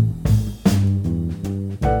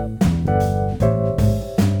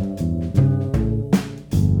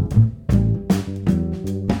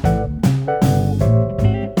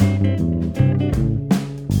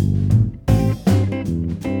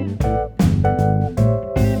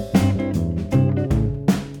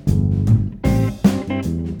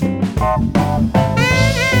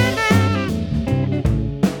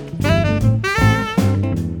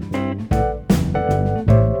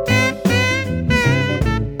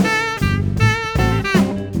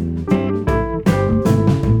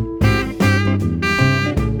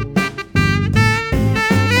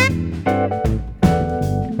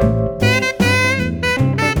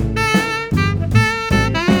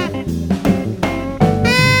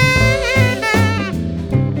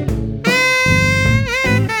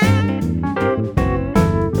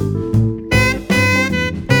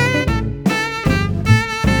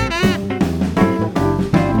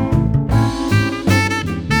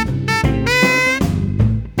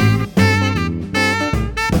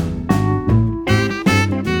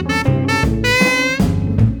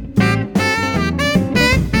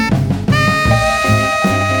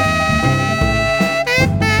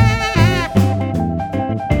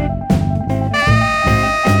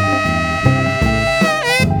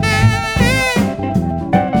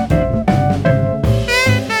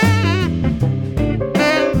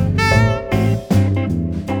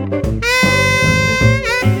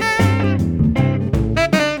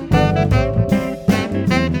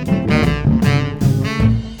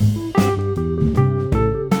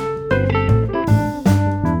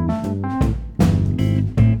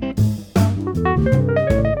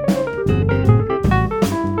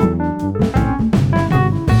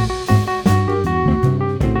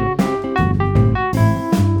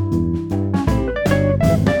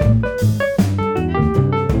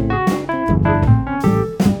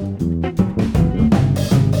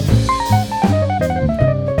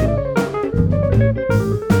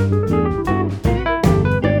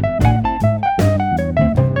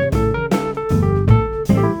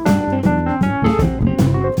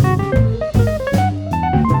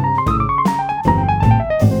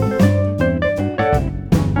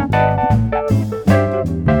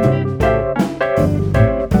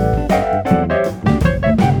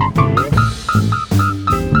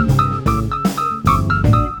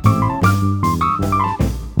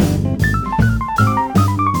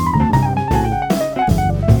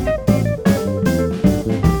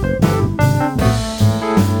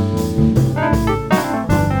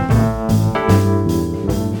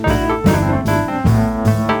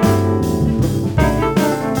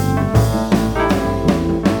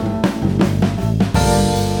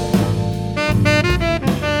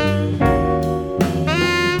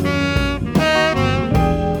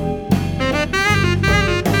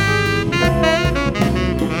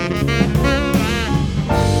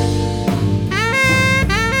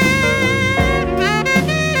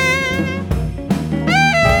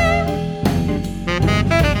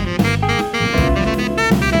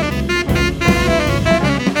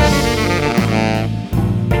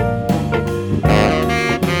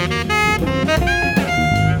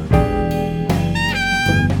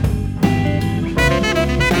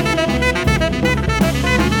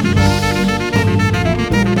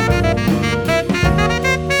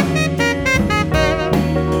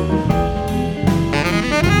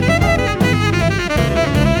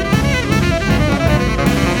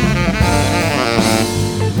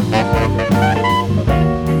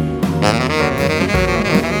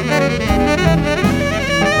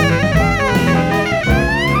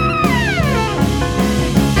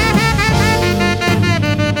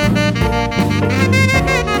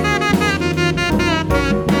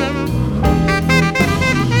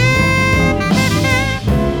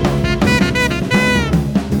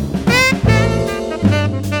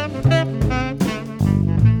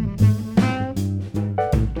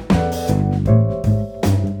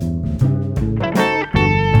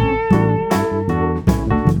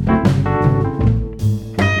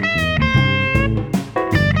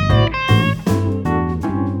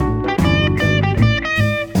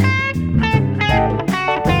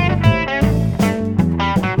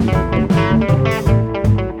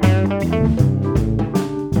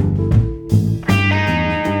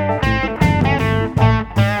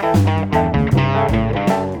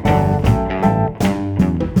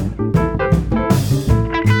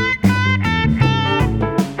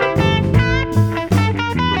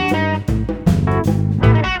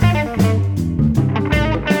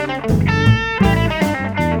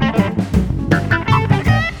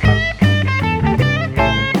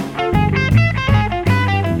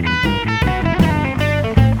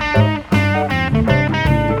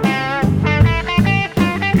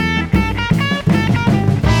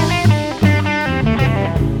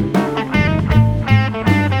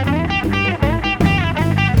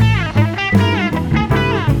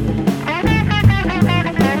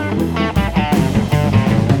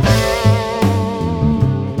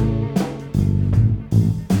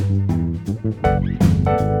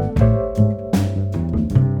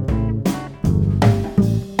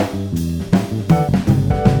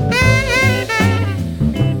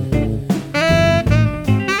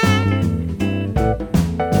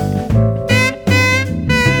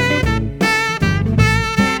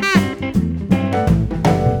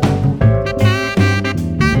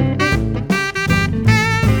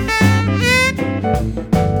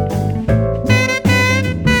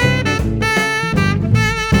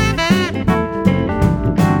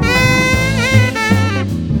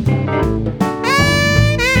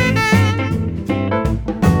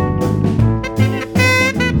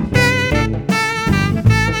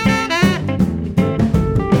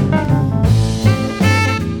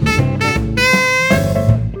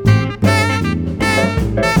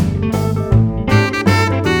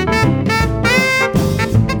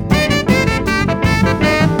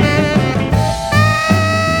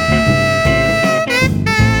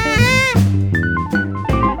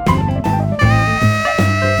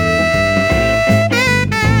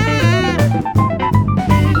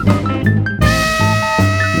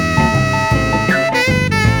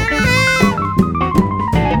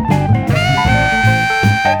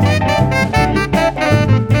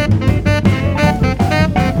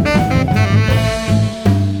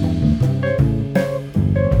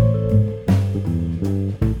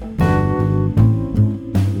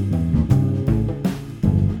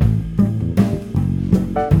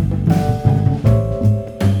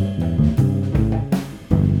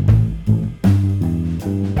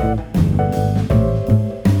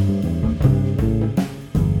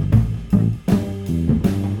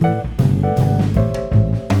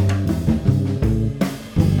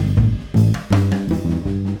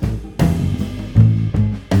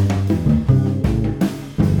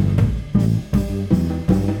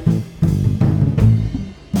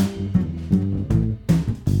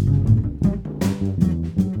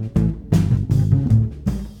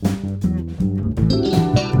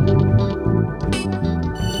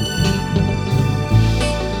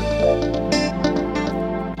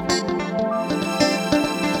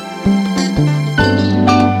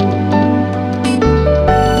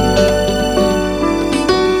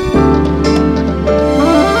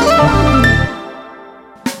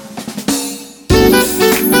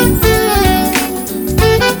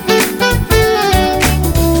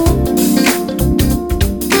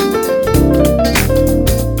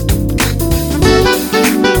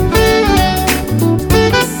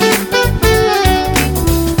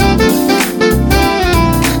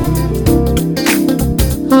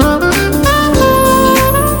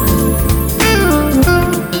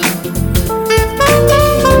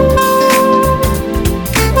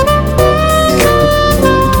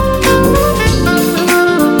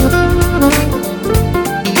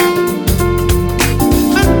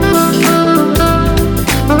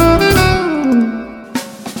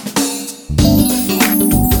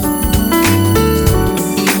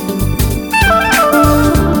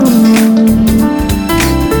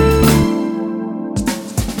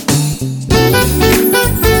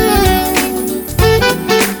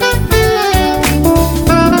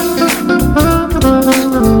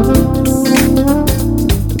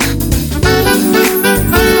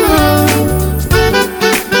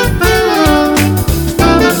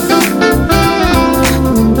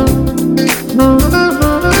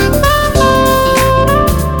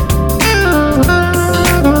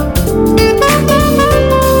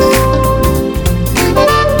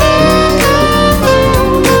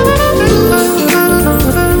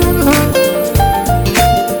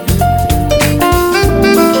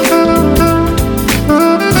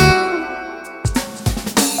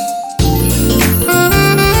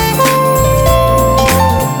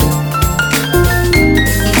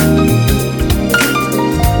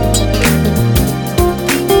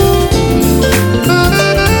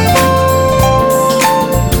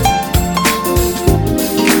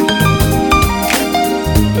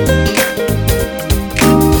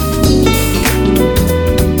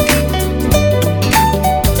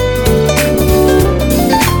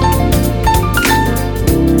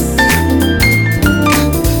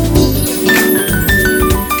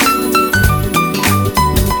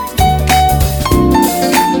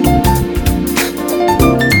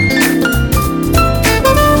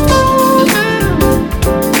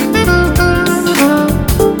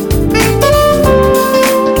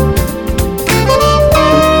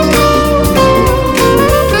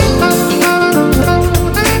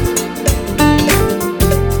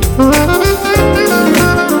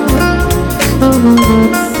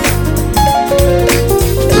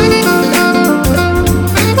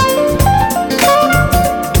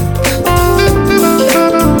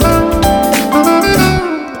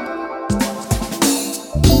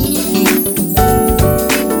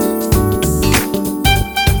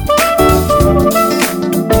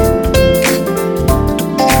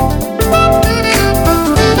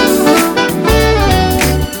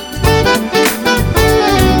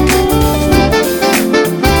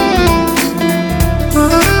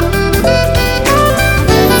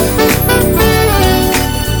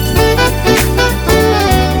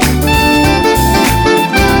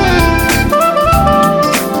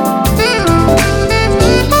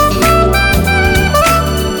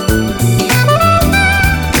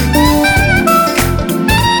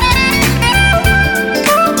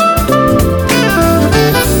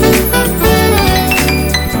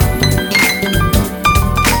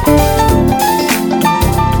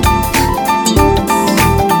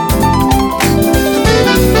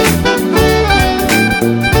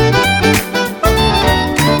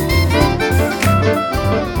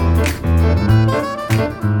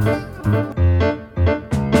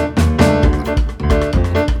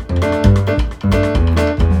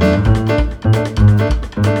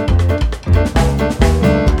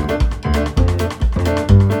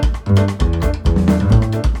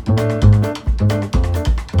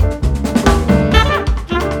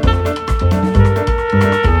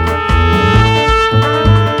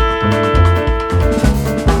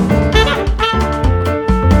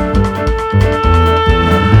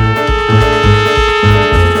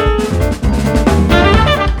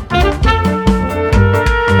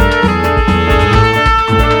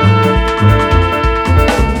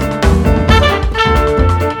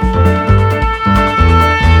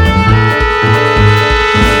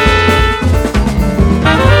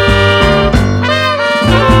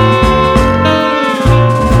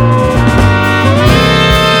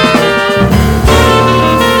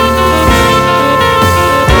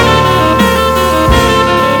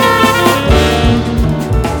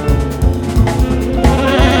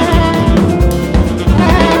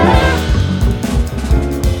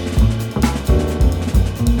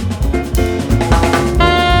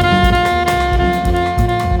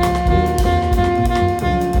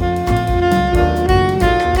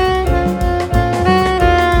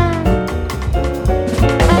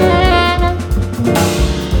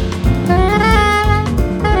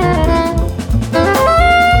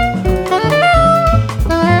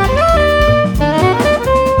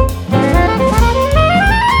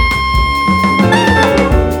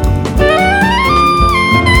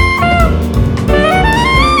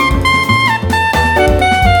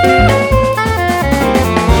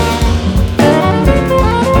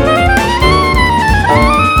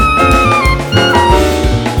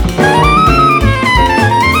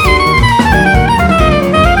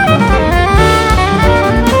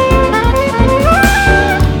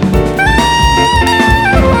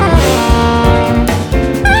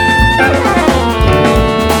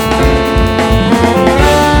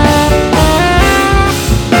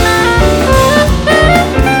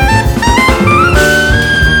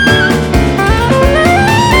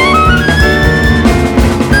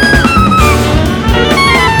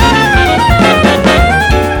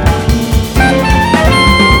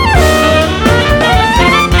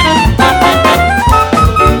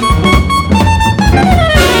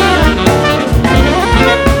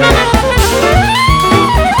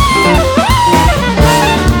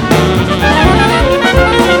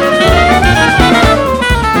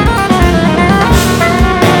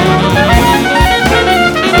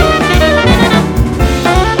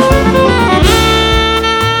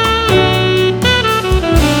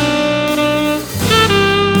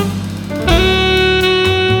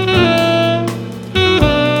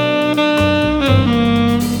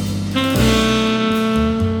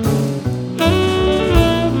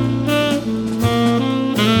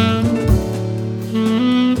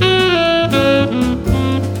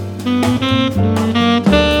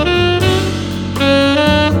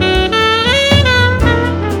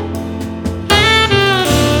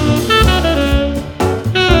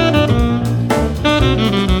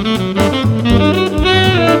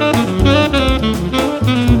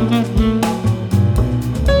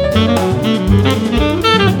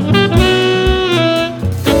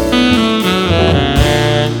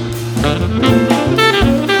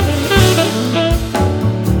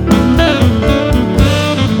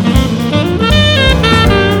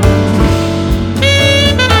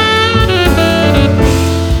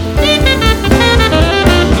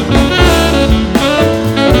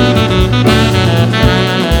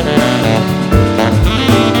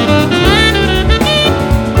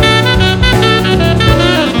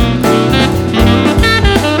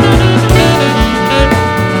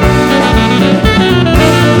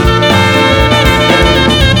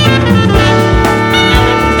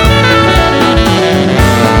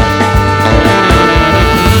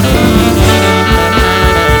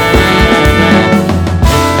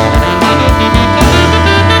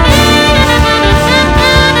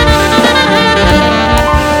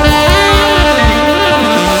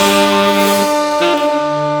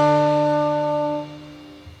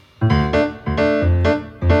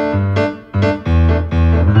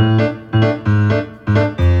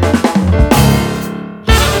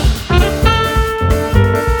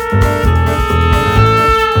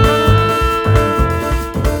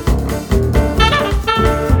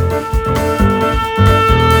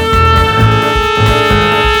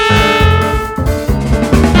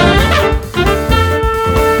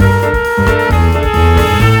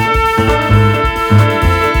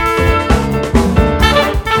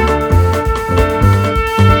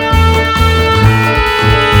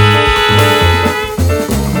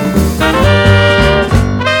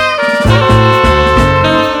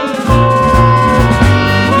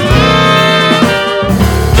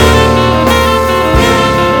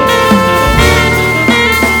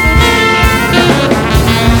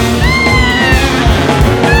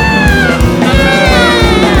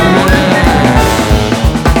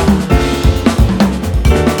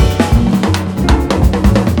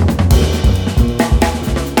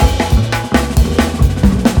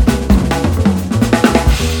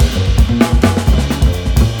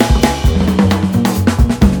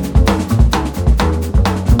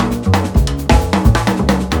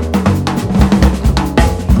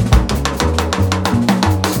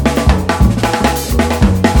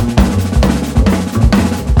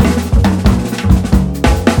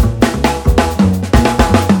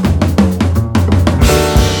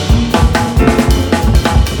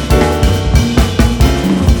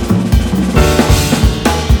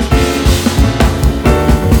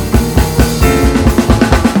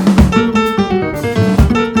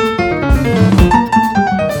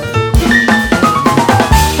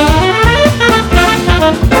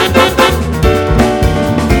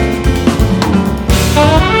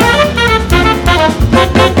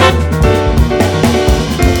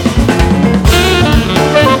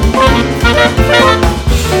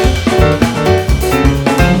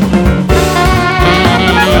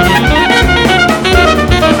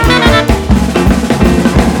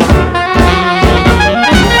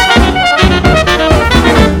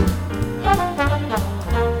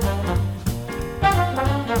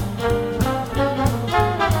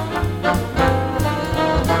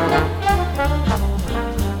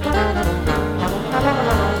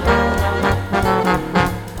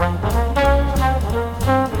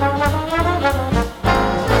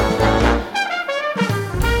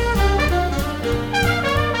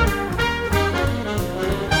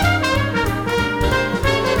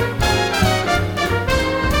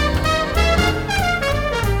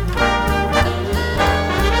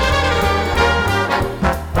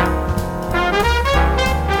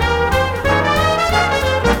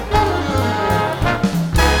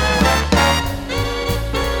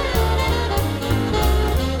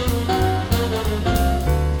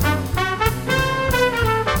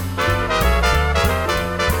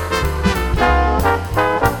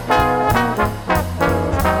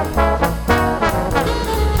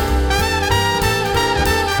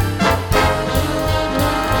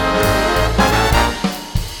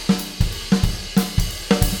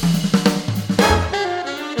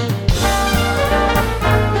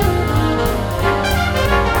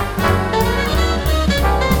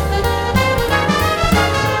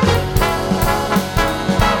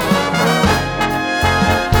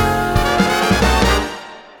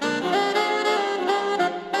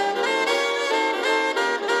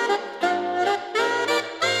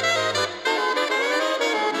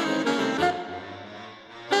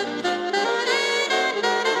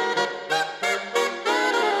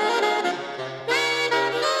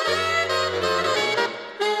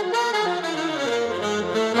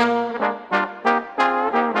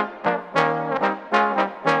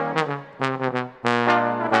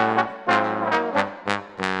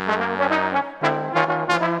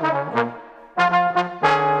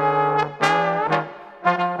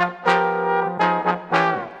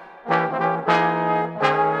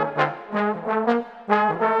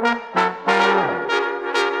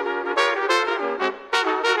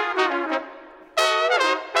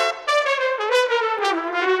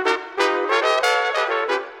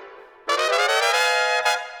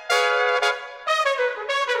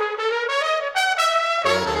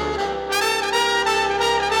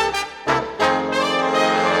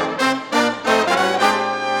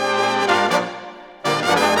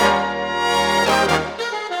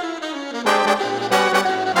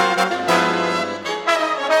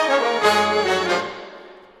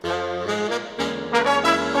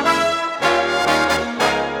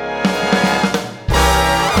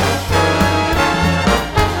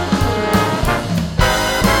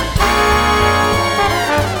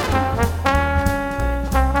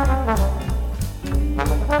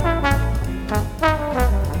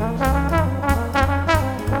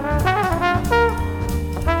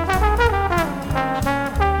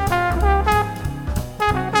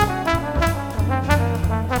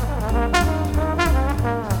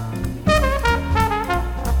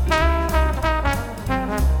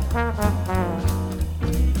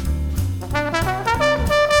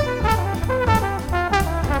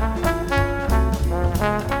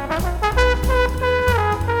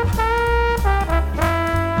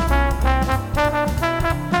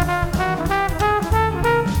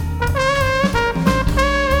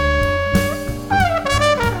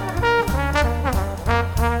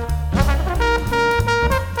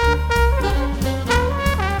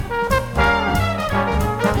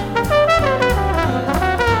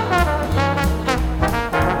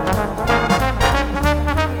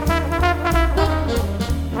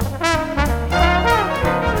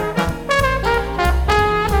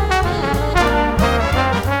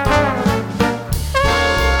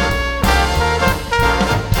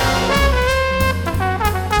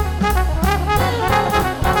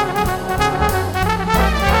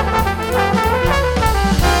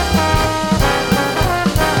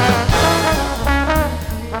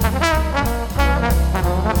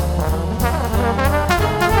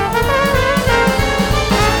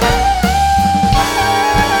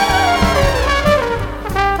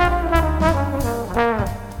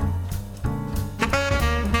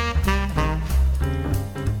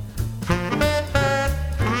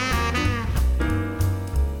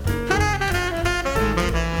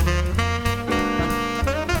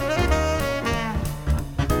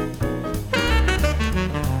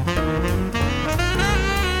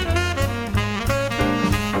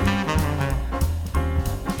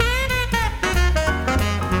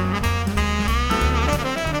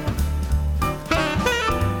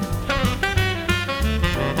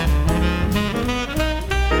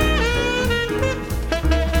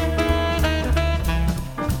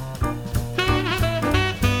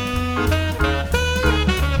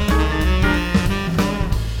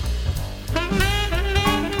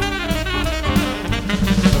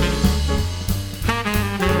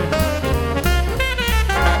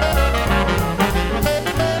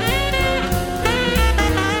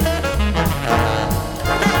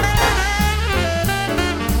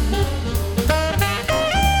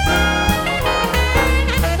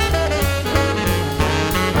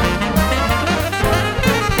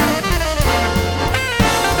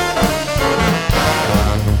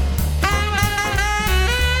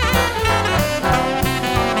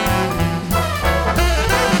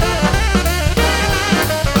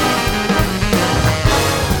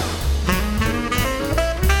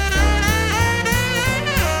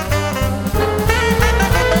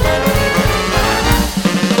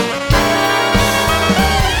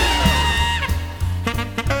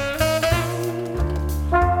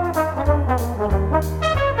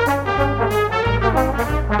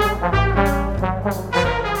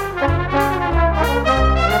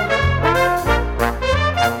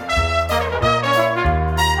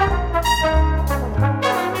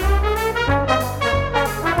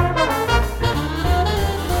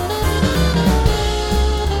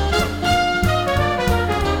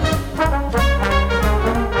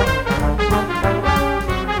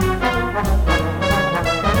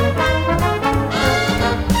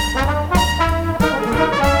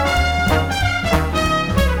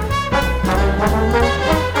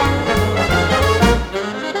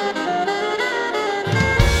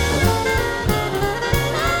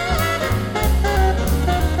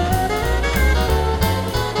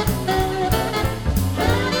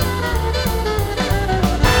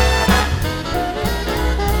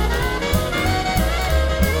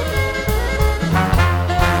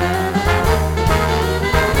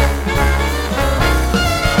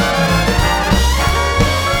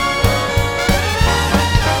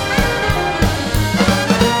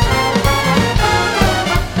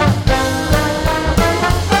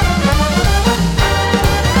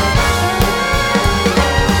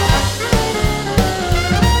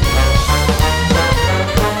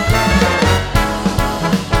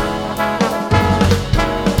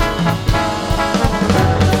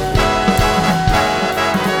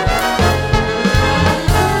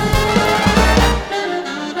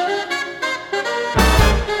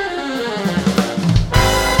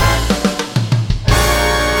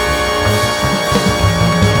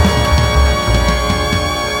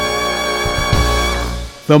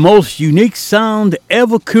 The most unique sound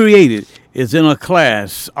ever created is in a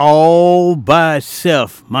class all by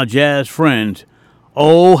itself, my jazz friends.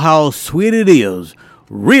 Oh, how sweet it is.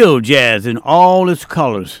 Real jazz in all its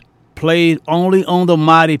colors. Played only on the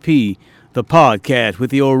Mighty P, the podcast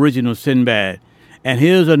with the original Sinbad. And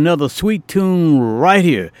here's another sweet tune right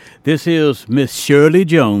here. This is Miss Shirley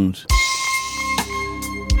Jones.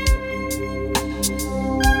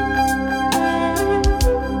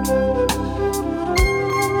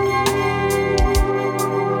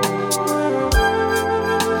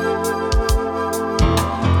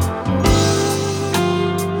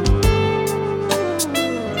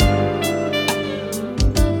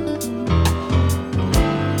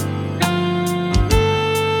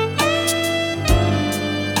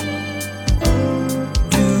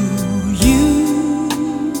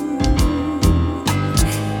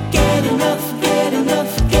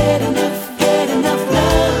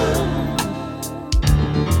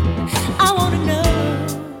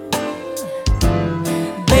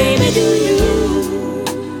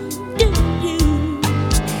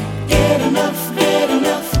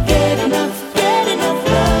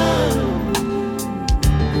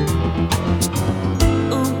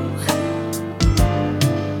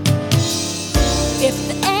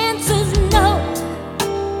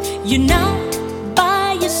 You're not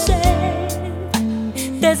by yourself.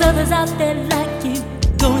 There's others out there like you,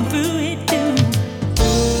 going through it too.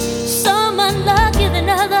 Some unlucky than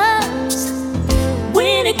others.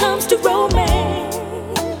 When it comes to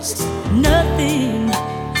romance, nothing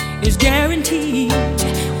is guaranteed.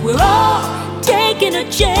 We're all taking a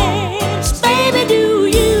chance. Baby, do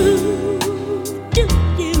you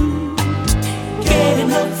get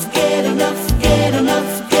enough, get enough, get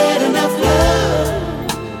enough, get enough love?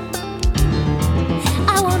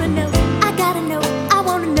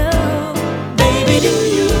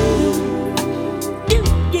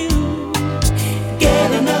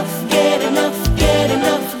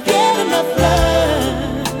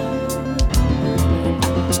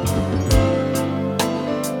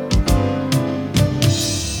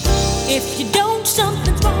 If you don't,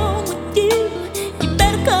 something's wrong with you. You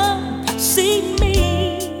better come see me,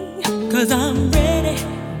 'cause I'm ready,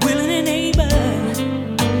 willing and able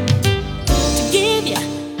to give you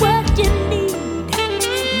what you need,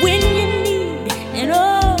 when you need, and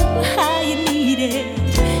oh, how you need it.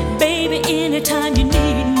 Baby, anytime you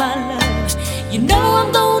need my love, you know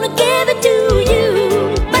I'm gonna give it to you.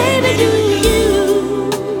 Baby, do you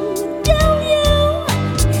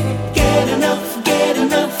get enough, get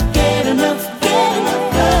enough, get enough, get enough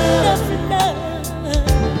love, love.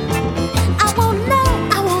 I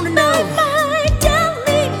wanna know, tell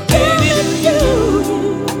me, baby, do you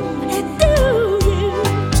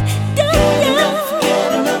get enough,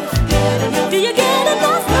 get enough, get enough? Do you get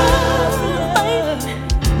enough love, baby?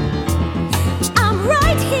 I'm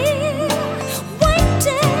right here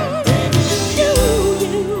waiting. Do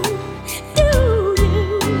you?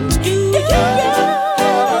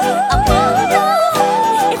 I wanna know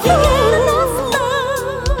if you get enough love.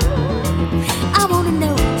 I wanna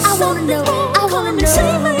know, I wanna know, I wanna know.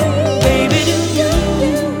 Baby, do you,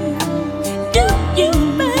 baby, get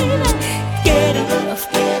enough, get enough,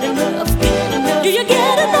 get enough? Do you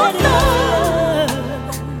get enough love?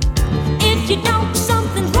 If you don't,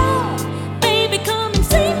 something's wrong. Baby, come and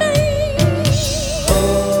see me.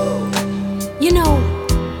 You know,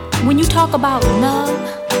 when you talk about love,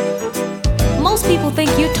 most people think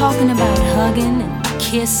you're talking about hugging and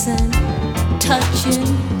kissing, touching,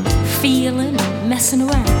 feeling, and messing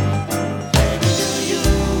around.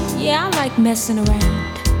 Yeah, I like messing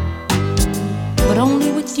around, but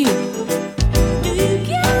only with you.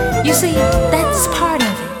 You see, that's part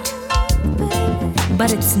of it,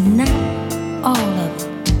 but it's not all of it.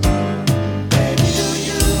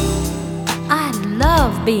 I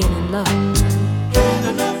love being in love,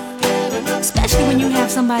 especially when you have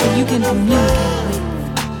somebody you can communicate with.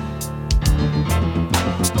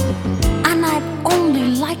 And I only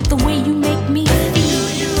like the way you make me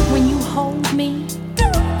feel when you hold me,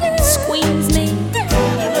 squeeze me.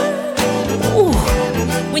 Ooh,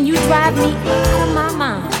 when you drive me out of my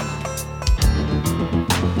mind.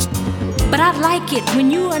 But I like it when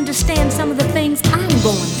you understand some of the things I'm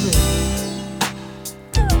going through.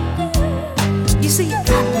 You see,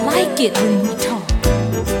 I like it when we talk.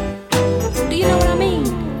 Do you know what I mean?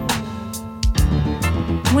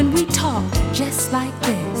 When we talk just like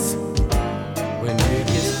this. When we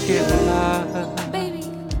just get love Baby,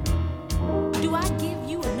 do I give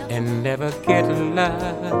you enough? and never get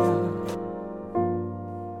love,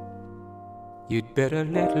 you'd better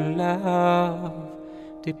let love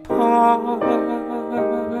depart.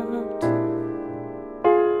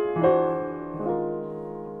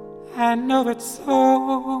 I know it's so,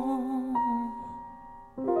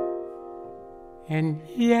 and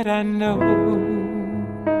yet I know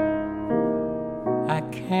I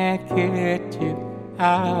can't get you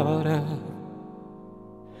out of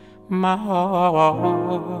my heart.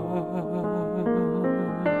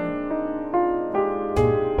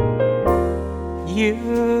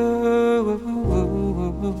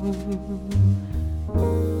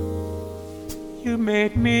 You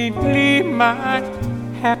made me leave my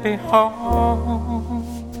happy home.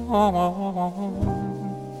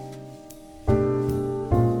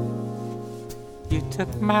 You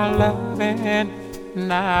took my love and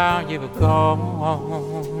now you've gone.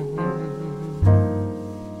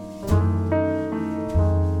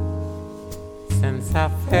 Since I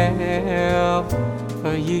fell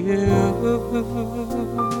for you,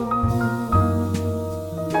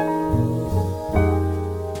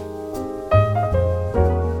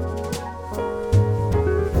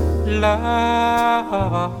 love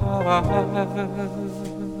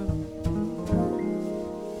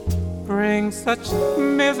brings such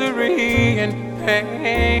misery and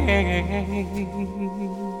pain.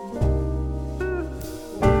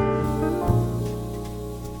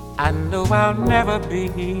 I know I'll never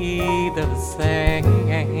be the same.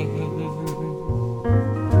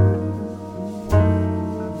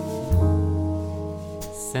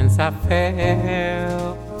 Since I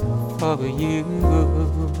fell for you.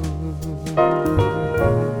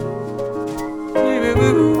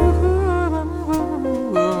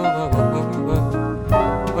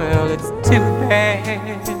 Well, it's too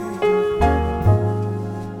bad,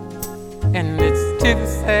 and it's too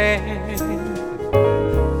sad,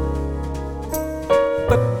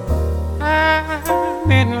 but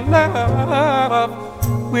I'm in love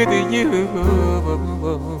with you.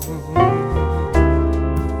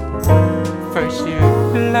 First you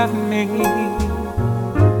loved me,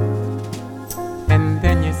 and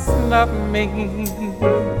then you snubbed me.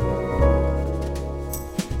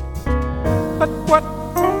 But what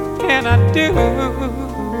can I do?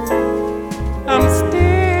 I'm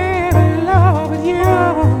still in love with you.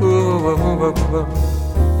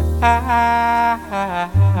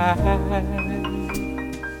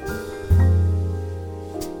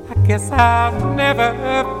 I guess I'll never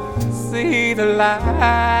see the light.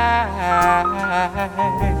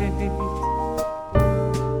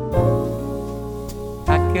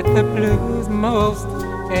 I get the blues most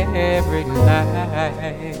every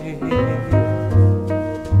night.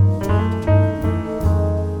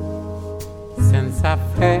 Since I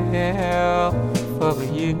fell for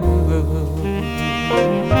you.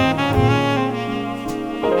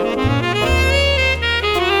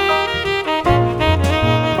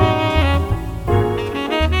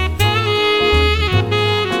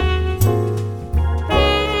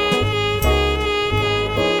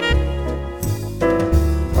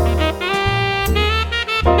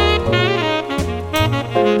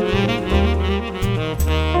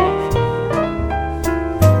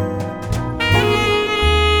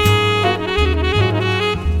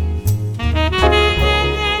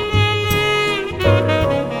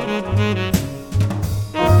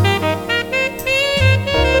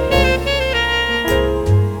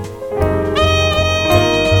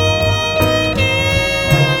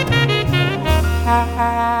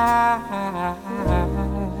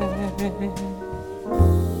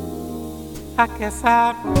 I guess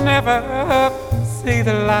I'll never see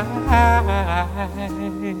the light.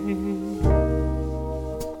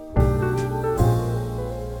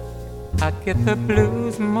 I get the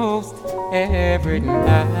blues most every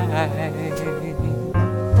night.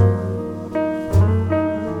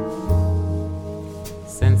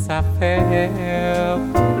 Since I fell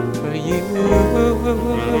for you.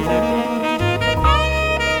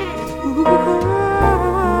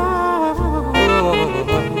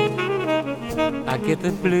 I get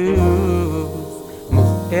the blues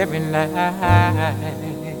most every night.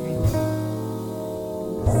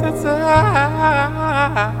 Since I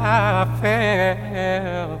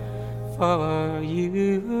fell for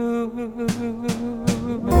you.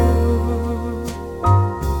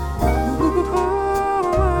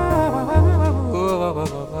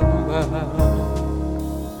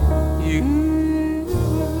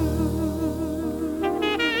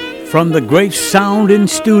 From the great sounding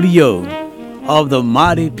studio of the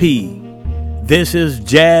Mighty P, this is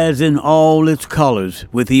Jazz in all its colors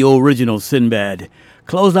with the original Sinbad.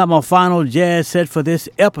 Close out my final jazz set for this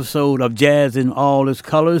episode of Jazz in all its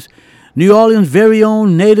colors. New Orleans' very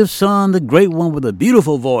own native son, the great one with a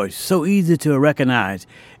beautiful voice, so easy to recognize,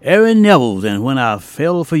 Aaron Neville's and When I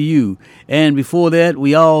Fell for You. And before that,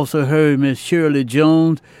 we also heard Miss Shirley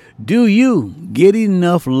Jones, Do You Get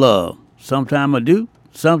Enough Love? Sometime I do,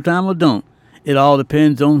 sometime I don't. It all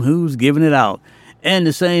depends on who's giving it out. And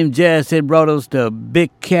the same jazz set brought us the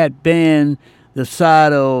Big Cat Band, the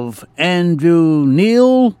side of Andrew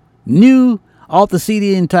Neal, New, off the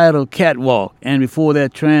CD entitled Catwalk. And before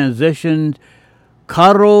that, transitioned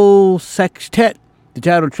Caro Sextet, the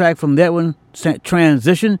title track from that one,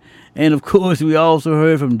 Transition. And of course, we also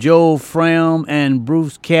heard from Joe Fram and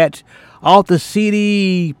Bruce Katz off the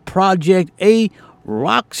CD Project A,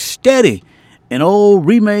 Rock Steady, an old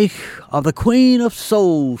remake of the Queen of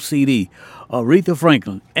Soul CD, Aretha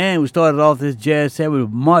Franklin. And we started off this jazz set with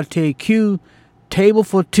Marte Q, Table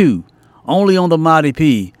for Two, only on the Mighty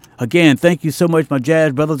P. Again, thank you so much, my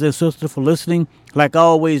jazz brothers and sisters, for listening. Like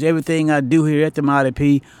always, everything I do here at the Mighty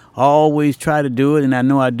P, I always try to do it, and I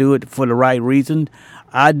know I do it for the right reason.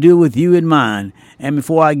 I do with you in mind. And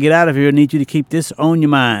before I get out of here, I need you to keep this on your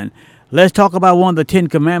mind. Let's talk about one of the 10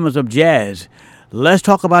 commandments of jazz. Let's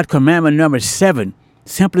talk about commandment number 7.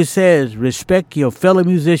 Simply says, respect your fellow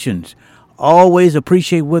musicians. Always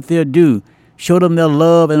appreciate what they do. Show them their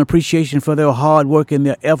love and appreciation for their hard work and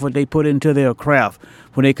their effort they put into their craft.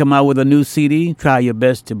 When they come out with a new CD, try your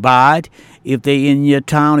best to buy it. If they in your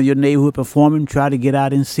town or your neighborhood performing, try to get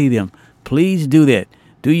out and see them. Please do that.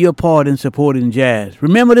 Do your part in supporting jazz.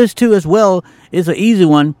 Remember this too as well. It's an easy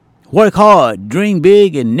one. Work hard, dream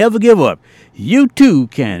big, and never give up. You too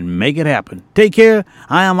can make it happen. Take care.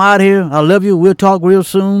 I am out here. I love you. We'll talk real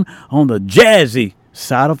soon on the jazzy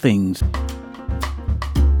side of things.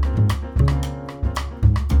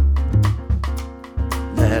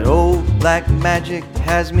 That old black magic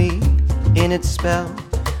has me in its spell.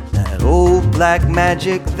 That old black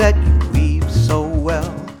magic that you weave so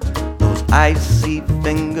well. Those icy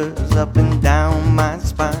fingers up and down my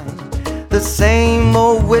spine. The same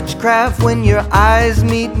old witchcraft when your eyes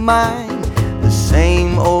meet mine. The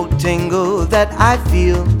same old tingle that I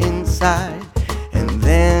feel inside. And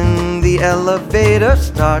then the elevator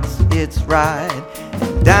starts its ride.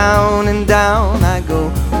 Down and down I go,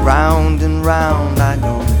 round and round I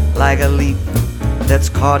go, like a leaf that's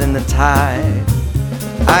caught in the tide.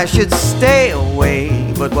 I should stay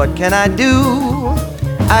away, but what can I do?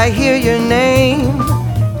 I hear your name,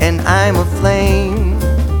 and I'm aflame.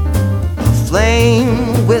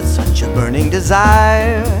 Aflame with such a burning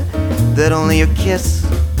desire that only a kiss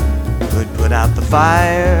could put out the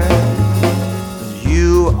fire.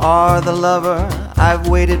 You are the lover I've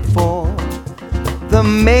waited for, the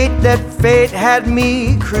mate that fate had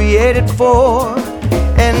me created for.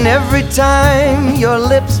 And every time your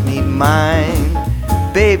lips meet mine,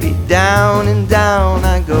 baby, down and down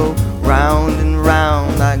I go, round and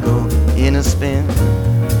round I go, in a spin,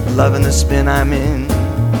 loving the spin I'm in,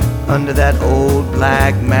 under that old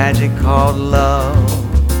black magic called love.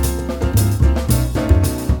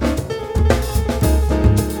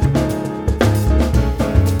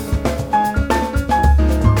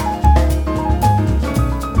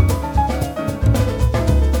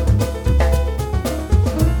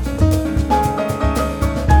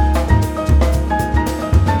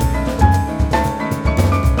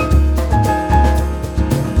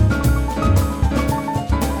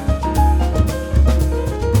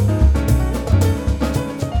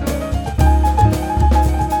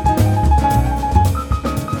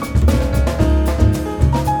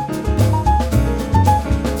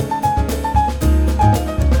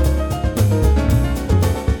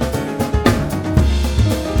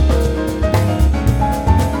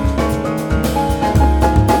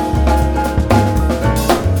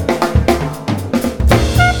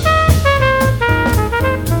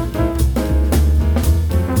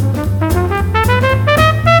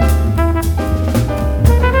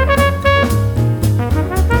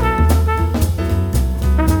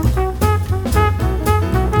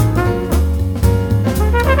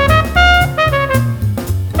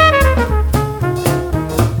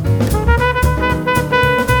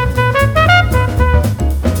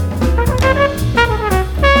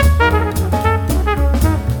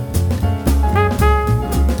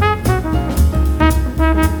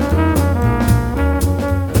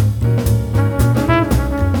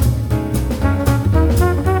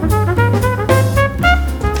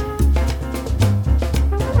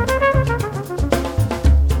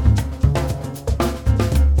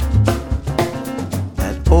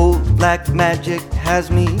 Black magic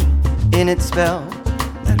has me in its spell.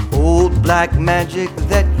 That old black magic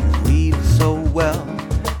that you weave so well.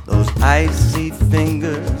 Those icy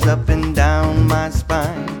fingers up and down my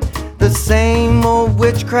spine. The same old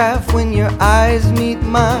witchcraft when your eyes meet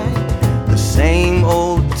mine, the same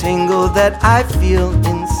old tingle that I feel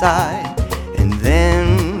inside. And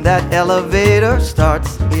then that elevator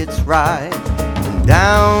starts its ride, and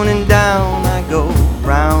down I go,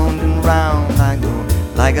 round and round I go,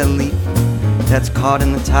 like a leaf that's caught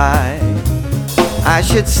in the tide. I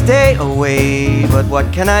should stay away, but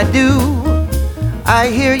what can I do? I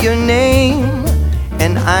hear your name,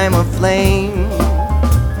 and I'm aflame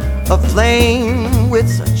with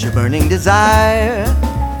such a burning desire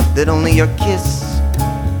that only your kiss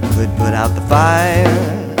could put out the fire.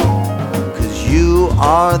 'Cause you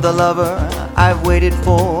are the lover I've waited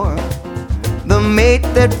for, the mate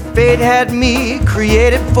that fate had me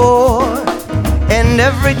created for. And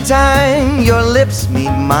every time your lips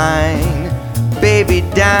meet mine, baby,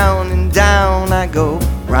 down and down I go,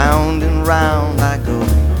 round and round I go,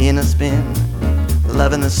 in a spin,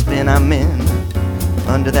 loving the spin I'm in,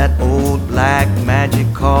 under that old black magic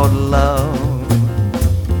called love.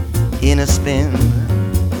 In a spin,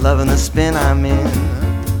 loving the spin I'm in,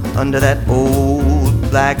 under that old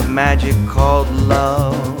black magic called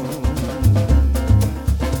love.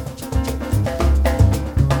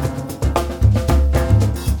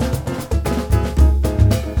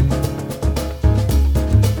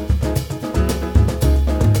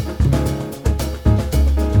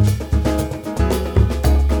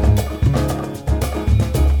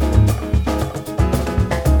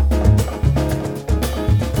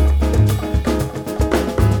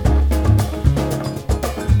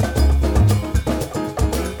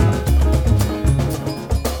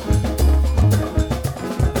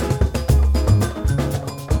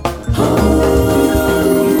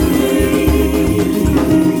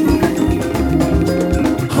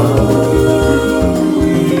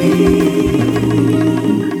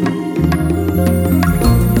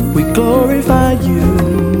 Glorify you,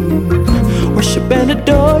 worship and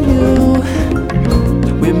adore you.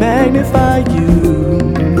 We magnify you,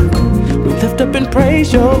 we lift up and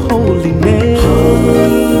praise your holy name.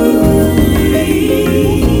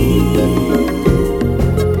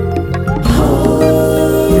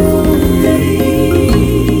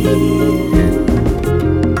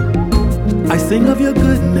 I sing of your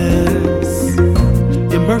goodness,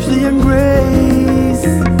 your mercy and grace.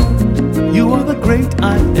 You are the great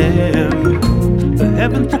I am. The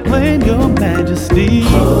heavens proclaim your majesty.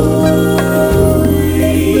 Holy,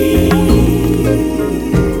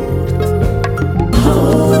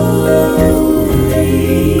 holy.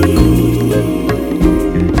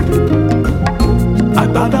 I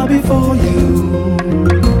bow down before you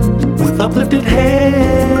with uplifted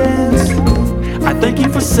hands. I thank you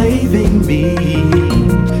for saving me.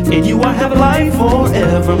 In you I have life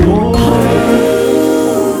forevermore.